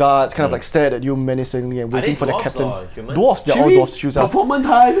 199 guards kind of like stared at you menacingly and waiting they for the dwarves captain. or humans? Dwarves, they're all dwarves. Choose us. Performance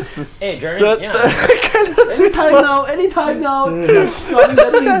time. Hey, Jeremy. So, Yeah. Anytime now. Running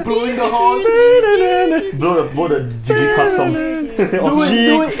that thing, blowing the horn. Blow the Jiggy Pass song.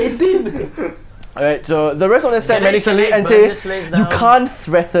 Do it, 18. Alright, so the rest of them stand Can I menacingly and burn say, this place "You down?" can't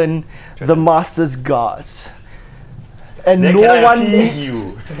threaten the master's guards." And Then no can I one appease meets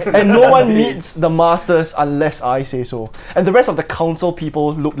you? and no one meets the masters unless I say so. And the rest of the council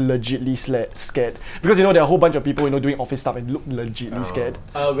people look legitly scared. Because there are a whole bunch of people doing office stuff and look legitly scared.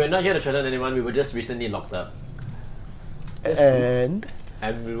 We're not here to threaten anyone. We were just recently locked up, And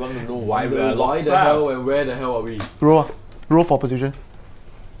and we want to know why we are Why locked the up. hell and where the hell are we? roll for position.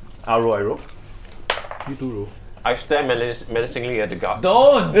 I roll. You too, bro. I stare menacingly at the guard.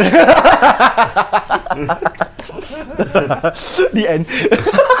 Don't. The end.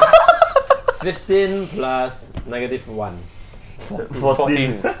 15 plus -1.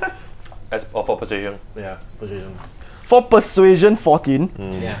 14. As for position. Yeah, position. For persuasion 14.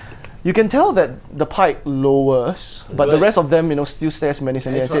 Yeah. You can tell that the pike lowers, but the Good. rest of them, still stares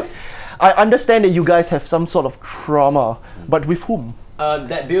menacingly and That's said, "I understand that you guys have some sort of trauma, but with whom?"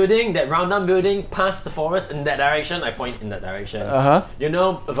 That building, that round building, past the forest in that direction. I point in that direction. Uh-huh. You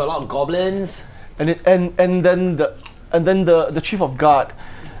know, with a lot of goblins. And then the chief of guard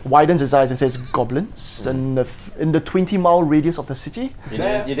widens his eyes and says, "Goblins in the 20-mile radius of the city." You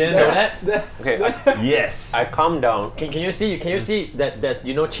didn't know that? Okay, Yes. I calm down. Can you see that there's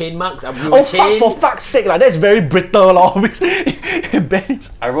chain marks? We Oh were fuck! chained. For fuck's sake, that's very brittle, lor. Benny.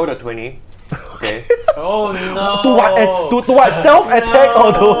 I rolled a 20. Okay. Oh no! To what? To what? Stealth attack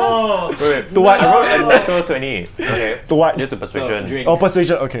or to? Wait, To what? I rolled a natural 20. Okay. To what? Due to persuasion. drink. Oh,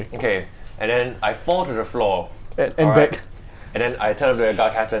 persuasion. Okay. Okay. And then I fall to the floor. And Alright. back. And then I turn to the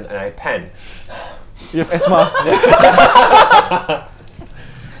guard captain and I pan. You have asthma.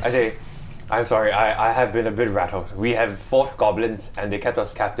 I say, "I'm sorry, I have been a bit rattled. We have fought goblins and they kept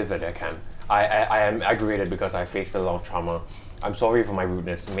us captive at their camp. I am aggravated because I faced a lot of trauma. I'm sorry for my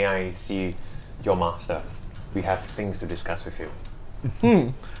rudeness. May I see your master? We have things to discuss with you."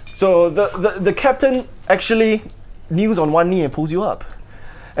 So the captain actually kneels on one knee and pulls you up,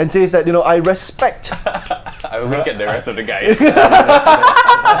 and says that I respect I wink at the rest of the guys.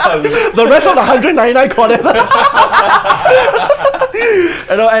 the rest of the 199 corner.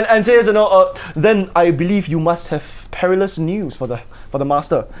 And says then I believe you must have perilous news for the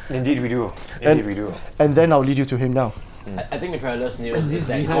master, Indeed we do. And- Indeed we do. and then I'll lead you to him now. I think the perilous news is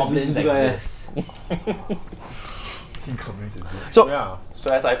that behind goblins this guy. exist. So Yeah.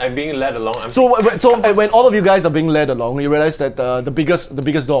 So as I'm being led along, I'm when all of you guys are being led along, you realize that the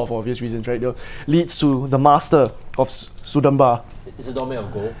biggest door, for obvious reasons, right, leads to the master of Sudamba. It's a doorway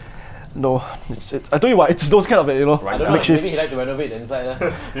of gold. No, I told you what, it's those kind of I don't know. makeshift. Maybe he like to renovate the inside.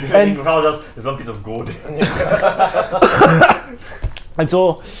 And- There's one piece of gold. And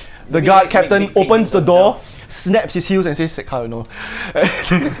so the Maybe guard he likes to captain make big opens the things door, himself. snaps his heels, and says, "Sekha,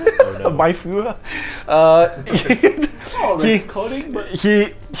 my Führer." Recording, but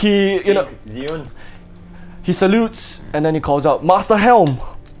He Zion. he salutes and then he calls out, "Master Helm,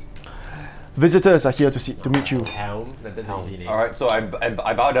 visitors are here to meet you." Helm. That's an easy name. Alright, so I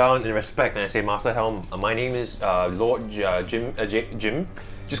bow down in respect and I say, "Master Helm, my name is Lord Jim.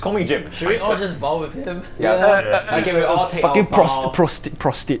 Just call me Jim." Should we all just bow with him? Yeah. Okay, we all take Fucking our bow.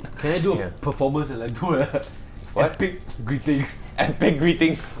 prostate. can I do Yeah. a performance and like do a What? epic greeting? Epic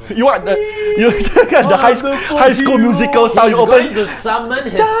greeting. You want the high school musical style? He's You going open. to summon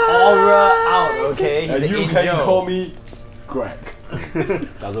his aura out, okay? He's And an you angel. can call me Greg.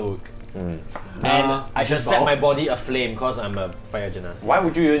 Doesn't work. And I should set my body aflame because I'm a fire genasi. Why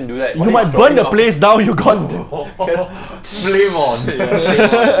would you even do that? You might burn the place down. You got. Flame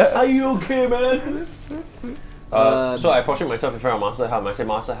on. Are you okay, man? So I prostrate myself in front of Master Helm. I say,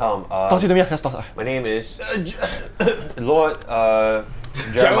 Master Helm, Toss it to me. Let's toss it. my name is Lord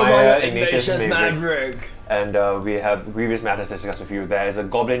Jeremiah Ignatius Maverick. And we have grievous matters to discuss with you. There is a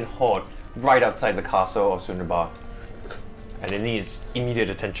goblin horde right outside the castle of Sundabar. And it needs immediate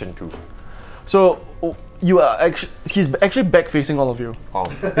attention too. So you are actually. He's actually back facing all of you. Oh.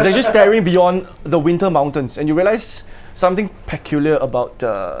 He's actually staring beyond the winter mountains, and you realize something peculiar about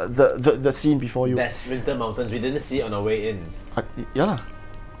the scene before you. That's Winter Mountains. We didn't see it on our way in. Yeah lah.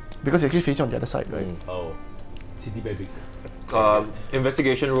 Because he actually facing on the other side, right? Oh. City baby.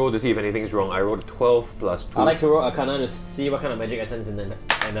 Investigation roll to see if anything's wrong. I rolled 12 plus 2. I like to roll Arcana to see what kind of magic essence in the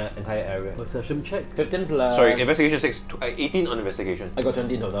entire area. Perception check. 15 plus. Sorry, investigation 6. 18 on investigation. I got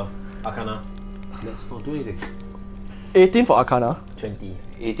 20 in total. Arcana, Let's not do anything. 18 for Arcana. 20.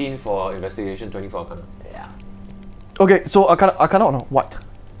 18 for investigation, 20 for Arcana. Yeah. Okay, so Arcana on what?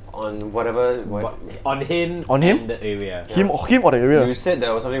 On whatever. On him. On him? And the area. Him or the area? You said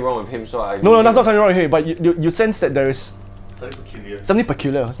there was something wrong with him, so I. No, that's not something wrong with him. But you sense that there is Something peculiar. something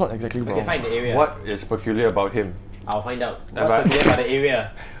peculiar. It's not exactly We wrong. can find the area. What is peculiar about him? I'll find out. Alright. What's peculiar about the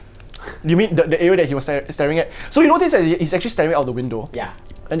area? You mean the area that he was staring at? So you notice that he's actually staring out the window, Yeah.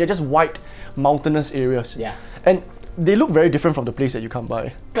 and they're just white, mountainous areas. Yeah. And they look very different from the place that you come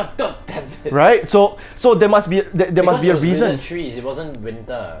by, God damn it. right? So there must be there must be a reason. Winter trees. It wasn't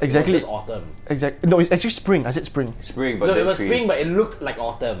winter. Exactly. It was just autumn. Exactly. No, it's actually spring. I said spring. Spring, but No, the it was trees. spring, but it looked like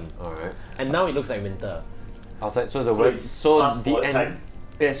autumn, Alright. and now it looks like winter. Outside, so the So word. it's So past the all end. time?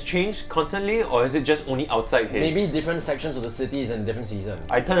 It has changed constantly, or is it just only outside his? Maybe different sections of the city is in different season.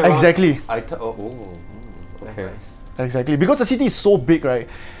 I turn around. Exactly. That's Okay. nice. Exactly. Because the city is so big, right?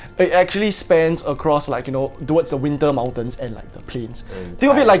 It actually spans across, like, towards the winter mountains and like the plains. And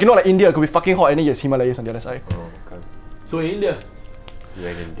Think of it like, like India could be fucking hot and then there's Himalayas on the other side. Oh, okay. So in India. You're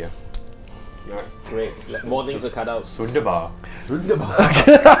in India. Alright. Great. More things to cut out. Sundabar.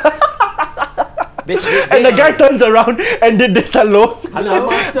 Basically, And the guy turns around and did this hello. Hello,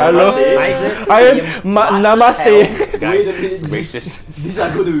 master. Hello. Namaste. I am Namaste. Wait a minute. Racist. These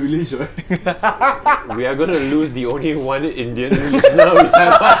are going to be released, right? We are gonna lose the only one Indian listener we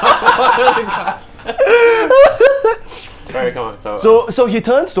have. Alright, come on. So he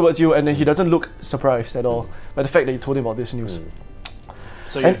turns towards you and then he doesn't look surprised at all by the fact that you told him about this news.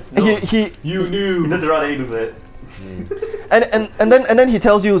 So And he You knew. He turns around and he looks at it. and then he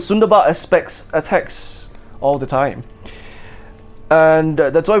tells you Sundabar attacks all the time. And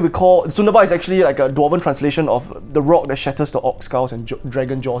that's why we call Sundabar is actually like a dwarven translation of the rock that shatters the orc skulls and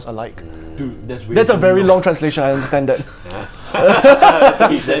dragon jaws alike. Dude, that's weird. That's a very long translation, I understand that.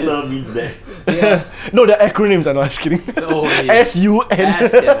 Each letter means that. yeah. No, the acronyms, I know, I'm just kidding. Oh, yeah. SUN.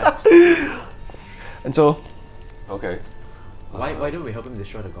 Yes, yeah. And so, Okay. Why don't we help him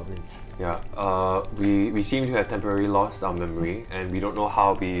destroy the goblins? Yeah. We seem to have temporarily lost our memory, and we don't know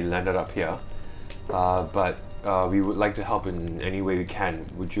how we landed up here. But we would like to help in any way we can.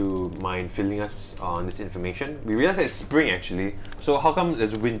 Would you mind filling us on this information? We realize that it's spring actually. So how come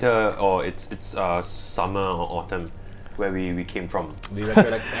it's winter or it's summer or autumn where we came from? We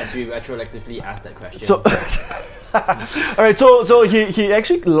retroactively asked that question. so alright, so he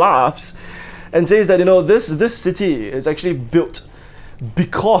actually laughs and says that this city is actually built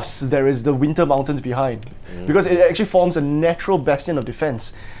because there is the winter mountains behind, because it actually forms a natural bastion of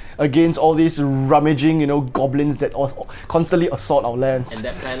defense against all these rummaging goblins that constantly assault our lands. and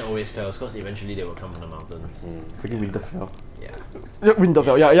that plan always fails because eventually they will come from the mountains. Freaking Winterfell. Yeah.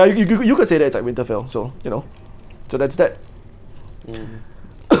 Winterfell, yeah, you could say that it's like Winterfell, so so that's that.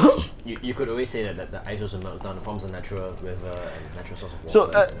 You could always say that the ice also melts down and forms a natural river and natural source of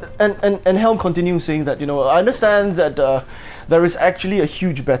water. So and Helm continues saying that I understand that there is actually a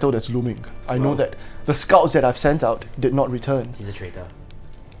huge battle that's looming. I know that the scouts that I've sent out did not return. He's a traitor.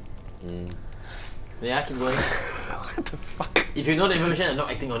 Yeah, keep going. What the fuck? If you know the information and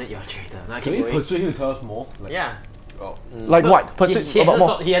not acting on it, you're a traitor. Now Can keep we going. persuade him to tell us more? Like, Yeah. Like what? He, Persuade he, about hasn't more.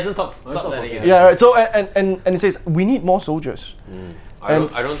 stopped, he hasn't stopped letting it. Yeah, right. So and he says we need more soldiers. I And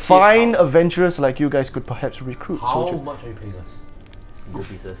don't see fine how- adventurers like you guys could perhaps recruit how soldiers. much are you paying us? Gold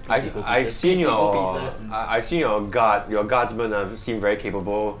pieces. I've seen I've seen your guardsmen have seemed very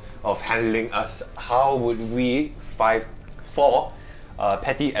capable of handling us. How would we four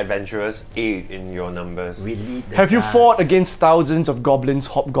petty adventurers aid in your numbers? We lead the Have you guards. fought against thousands of goblins,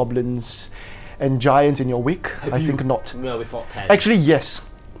 hobgoblins, and giants in your wake? I you? think not. No, we fought 10. Actually, yes.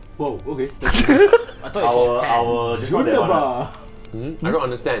 Whoa, okay. I thought we fought 10. Our just not that one. Wunderbar. I don't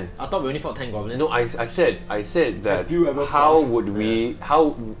understand. I thought we only fought 10 goblins. No, I said that Have you ever how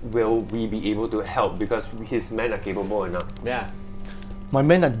fought- will we be able to help because his men are capable enough. Yeah. My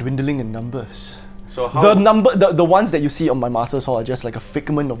men are dwindling in numbers. So how The ones that you see on my Master's Hall are just like a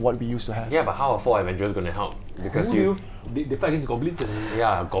figment of what we used to have. Yeah, but how are 4 adventurers gonna help? Because They fight against goblins and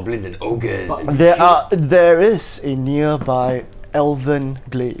yeah, goblins and ogres. But- There is a nearby elven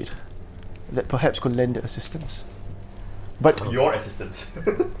glade that perhaps could lend assistance. But Your assistance.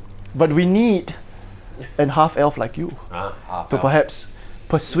 but we need an half elf like you to perhaps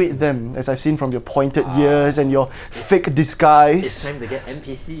persuade them, as I've seen from your pointed ears and your fake It's disguise. time to get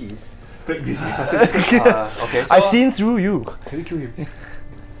NPCs. Fake this. okay, so I've seen through you. can we kill him?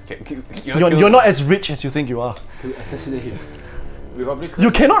 You're not as rich as you think you are. Can we assassinate him? We probably could.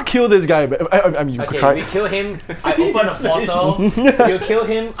 You cannot kill this guy. But I mean, you could Okay, we try. kill him, I open a portal. You kill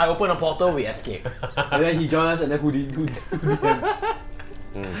him, I open a portal, we escape. And then he join us, and then who did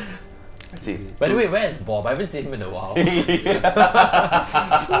I see. By the way, where is Bob? I haven't seen him in a while.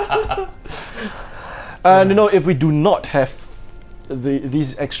 And if we do not have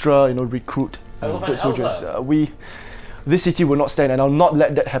these extra, recruit I'll go good find soldiers, Elsa. this city will not stand, and I'll not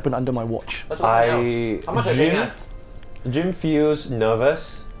let that happen under my watch. Let's go find else. How much are they paying Jim, us? Jim feels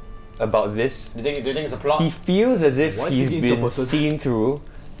nervous about this. Do you think it's a plot? He feels as if Why he's thinking the been person? seen through,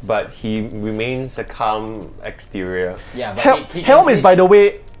 but he remains a calm exterior. Yeah, but he Helm can is, say- by the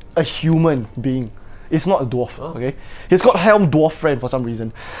way, a human being. It's not a dwarf. Oh. Okay, he's got Helm dwarf friend for some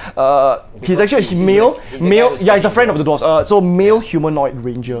reason. He's Because actually he's male. a guy Male. who's Yeah, he's a studying friend of the dwarves. dwarves. So male humanoid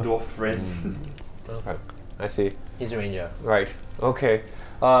ranger. Dwarf friend. Okay, I see. He's a ranger. Right. Okay.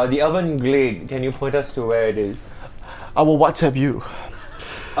 The Elven Glade. Can you point us to where it is? I will WhatsApp you.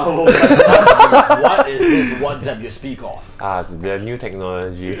 Oh, What is this WhatsApp you speak of? It's the new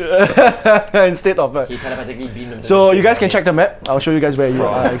technology. Instead of. He telepathically beamed him to So the you guys can ship. check the map. I'll show you guys where you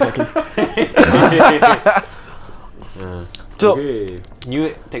are exactly. So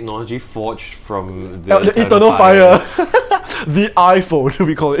New technology forged from the, the Eternal Fire, the iPhone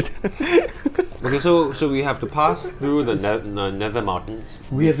we call it. Okay, so we have to pass through the Nether Mountains.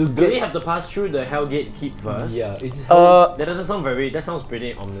 We have to Do we get. have to pass through the Hellgate Keep first? Yeah, it's Uh, That doesn't sound very. That sounds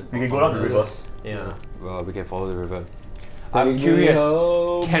pretty ominous. we can go down the river. Yeah. Well, we can follow the river. I'm curious.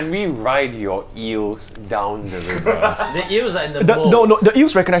 Can we ride your eels down the river? The eels are in the no, boat. the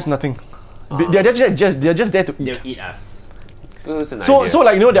eels recognize nothing. They're just there to eat. They'll eat us. That's an So idea.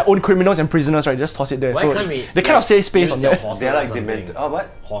 like their own criminals and prisoners, right? Just toss it there. Why so can't we? they kind of save space on sell that. horses they're or like something? dement. Oh,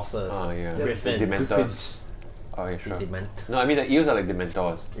 what? Horses. Oh yeah. Griffins. Dementors. Oh yeah, sure. Dement. No, I mean the eels are like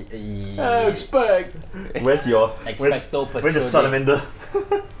dementors. expect. Where's your? Expecto Where's the Patronum. salamander?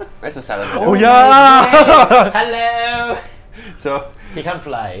 Where's the salamander? Oh yeah. Hello. So, He can't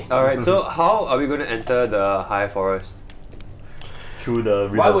fly. alright. So how are we going to enter the high forest? Through the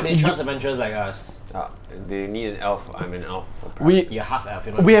river. Why would they trust adventurers like us? They need an elf. I'm an elf. You're half elf.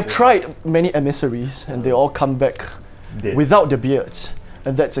 You're not We have full tried many emissaries, and they all come back Dead. without their beards,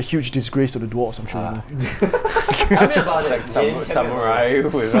 and that's a huge disgrace to the dwarves. I'm sure you know. elf. Tell me about it. Like Jin. Tell me about samurai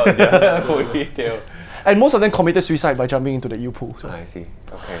without their ponytail. And most of them committed suicide by jumping into the eel pool. So I see.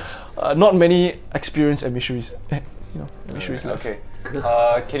 Okay. not many experienced emissaries. Emissaries left. Okay.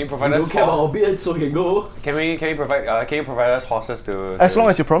 Can you provide We us? don't care about our beards, so we can go. Can you provide us horses to? As long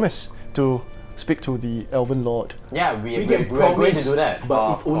as you promise to speak to the Elven Lord. it. Yeah, We can we're going to promise, do that. but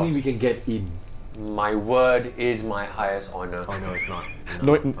Oh, if of only course. we can get in. my word is my highest honor. Oh no, it's not.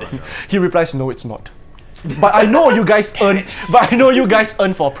 No, he replies, "No, it's not." But I know you guys earn. But I know you guys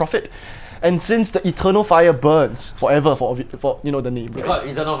earn for a profit. And since the eternal fire burns forever for the name, We right? call it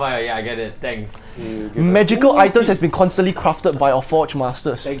Eternal Fire. Yeah, I get it. Thanks. Magical items has been constantly crafted by our forge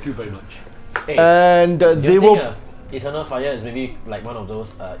masters, Thank you very much. Hey, and do they you will. think Eternal Fire is maybe like one of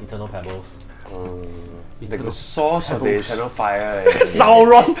those Eternal Pebbles? Like the source of the eternal fire. is-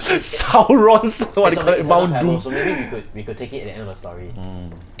 Sauron's what It's do you on call the it, Eternal Mount Pebble, Doom. so maybe we could take it at the end of the story.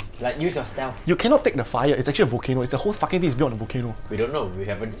 Like use your stealth. You cannot take the fire. It's actually a volcano. It's the whole fucking thing is built on a volcano. We don't know. We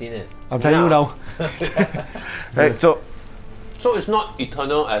haven't seen it. I'm telling you now. Right. So So it's not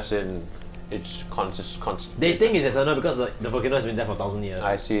eternal as in it's constant. They think it's eternal because the volcano has been there for 1,000 years.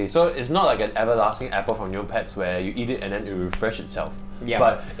 I see. So it's not like an everlasting apple from Neopets where you eat it and then it will refresh itself. Yeah.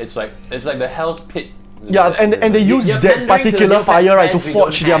 But it's like the Hell's Pit. yeah, and they use you're that pandering to the particular Neopets fire right to fans we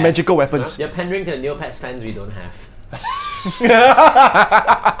forge don't their have. magical weapons. You're pandering to the Neopets fans we don't have.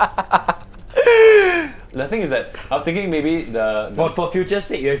 The thing is that I was thinking maybe For future's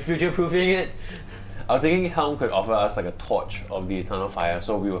sake, you're future-proofing it. I was thinking Helm could offer us like a torch of the eternal fire,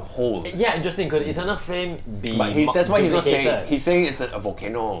 so we would hold. Yeah, interesting. Could Eternal Flame be But that's why he's not saying. duplicated? He's saying it's a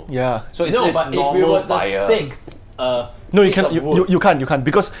volcano. Yeah. So it's No, it's but if we normal were to fire. stick a No, you Piece can. of You wood. you can't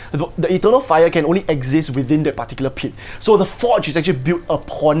because the eternal fire can only exist within that particular pit. So the forge is actually built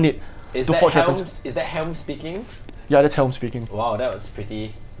upon it Is to that forge Helm? weapons. Is that Helm speaking? Yeah, that's Helm speaking. Wow, that was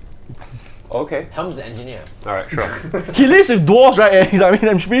pretty. Okay. Helm's the engineer. Alright, sure. He lives with dwarves, right? And I mean,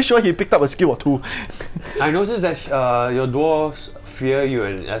 I'm pretty sure he picked up a skill or two. I noticed that your dwarves fear you,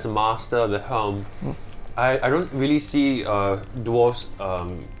 and as a master of the helm, I don't really see dwarves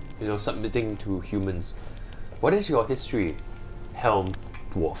submitting to humans. What is your history, helm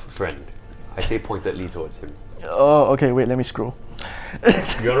dwarf friend? I say pointedly towards him. Oh, okay. Wait, let me scroll. You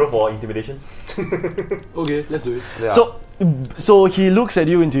want to roll for intimidation? Okay, let's do it. Yeah. So he looks at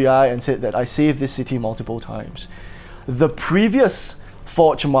you into the eye and said that I saved this city multiple times. The previous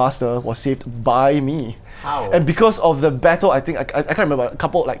forge master was saved by me. How? And because of the battle, I think, I can't remember, a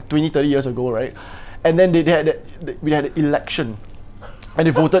couple, like 20, 30 years ago, right? And then we had an election. And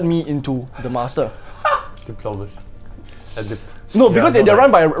they voted me into the master. Diplomacy. No, because so they're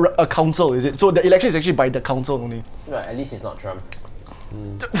like- run by a council, is it? So the election is actually by the council only. Right, at least it's not Trump.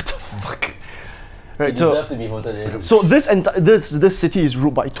 What the fuck? He Right, so... deserves to be voted in. So this city is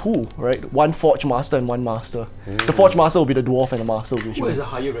ruled by two, right? One forge master and one master. The forge master will be the dwarf and the master will be Who is human. a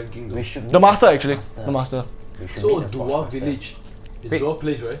higher ranking though? We should The meet master actually. master. The master. We should So meet the Dwarf Forge Village is Wait. Dwarf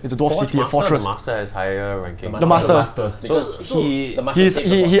place, right? It's a dwarf city, a fortress. The master has higher ranking. The master. Because he- the master He saved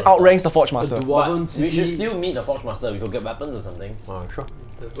the he Forge Master. outranks the forge The master. Dwarven But city. we should still meet the Forge Master. We could get weapons or something. Sure.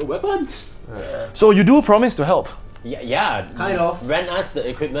 Weapons. So you do promise to help. Yeah. Kind of. Rent us the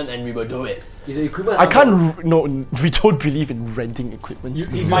equipment and we will do it. Is the equipment? I can't. No, we don't believe in renting equipment.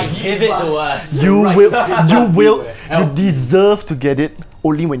 Might give it to us. You you deserve to get it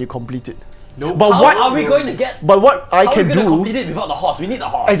only when you complete it. No. But How what? are we going to get? But what I How are can we going to do. complete it without the horse? We need the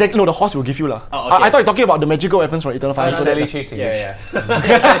horse. Exactly. No, the horse will give you lah. Oh, okay. I thought you're talking about the magical weapons from Eternal Fire. So Sally that, chasing Yeah,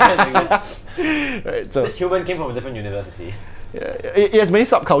 yeah. right, so This human came from a different universe, you see. it has many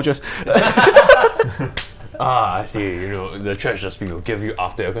subcultures. I see. The church just will give you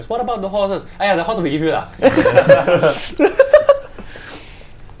after. Because what about the horses? The horse will give you lah.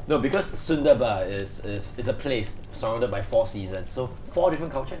 No, because Sundaba is a place surrounded by 4 seasons, so 4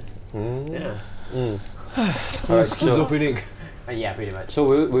 different cultures. Yeah. Alright, so Schizophrenic. Yeah, pretty much. so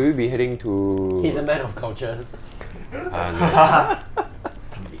will we be heading to? He's a man of cultures.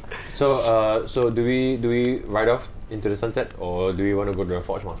 So do we ride off into the sunset, or do we want to go to the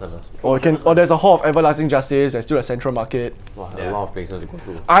Forge Master first? Or there's a Hall of Everlasting Justice. There's still a Central Market. Wow, Yeah. a lot of places to go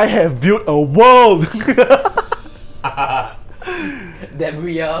to. I have built a world. That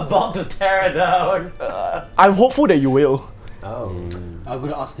we are about to tear down. I'm hopeful that you will. Oh, I'm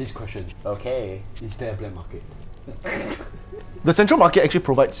gonna ask this question. okay. Is there a black market? The Central Market actually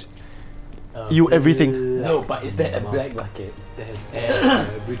provides you everything. No, but is there a black market? That has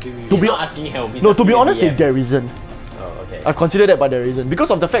everything we To He's be- not asking help. He's No, to be asking a honest, DM. there isn't. Oh, okay. I've considered that, but there isn't.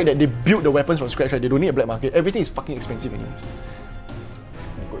 Because of the fact that they built the weapons from scratch, right? They don't need a black market. Everything is fucking expensive anyways.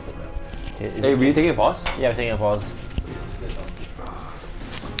 Hey, were you taking a pause? Yeah, I'm taking a pause.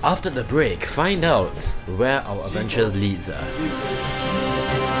 After the break, find out where our adventure leads us.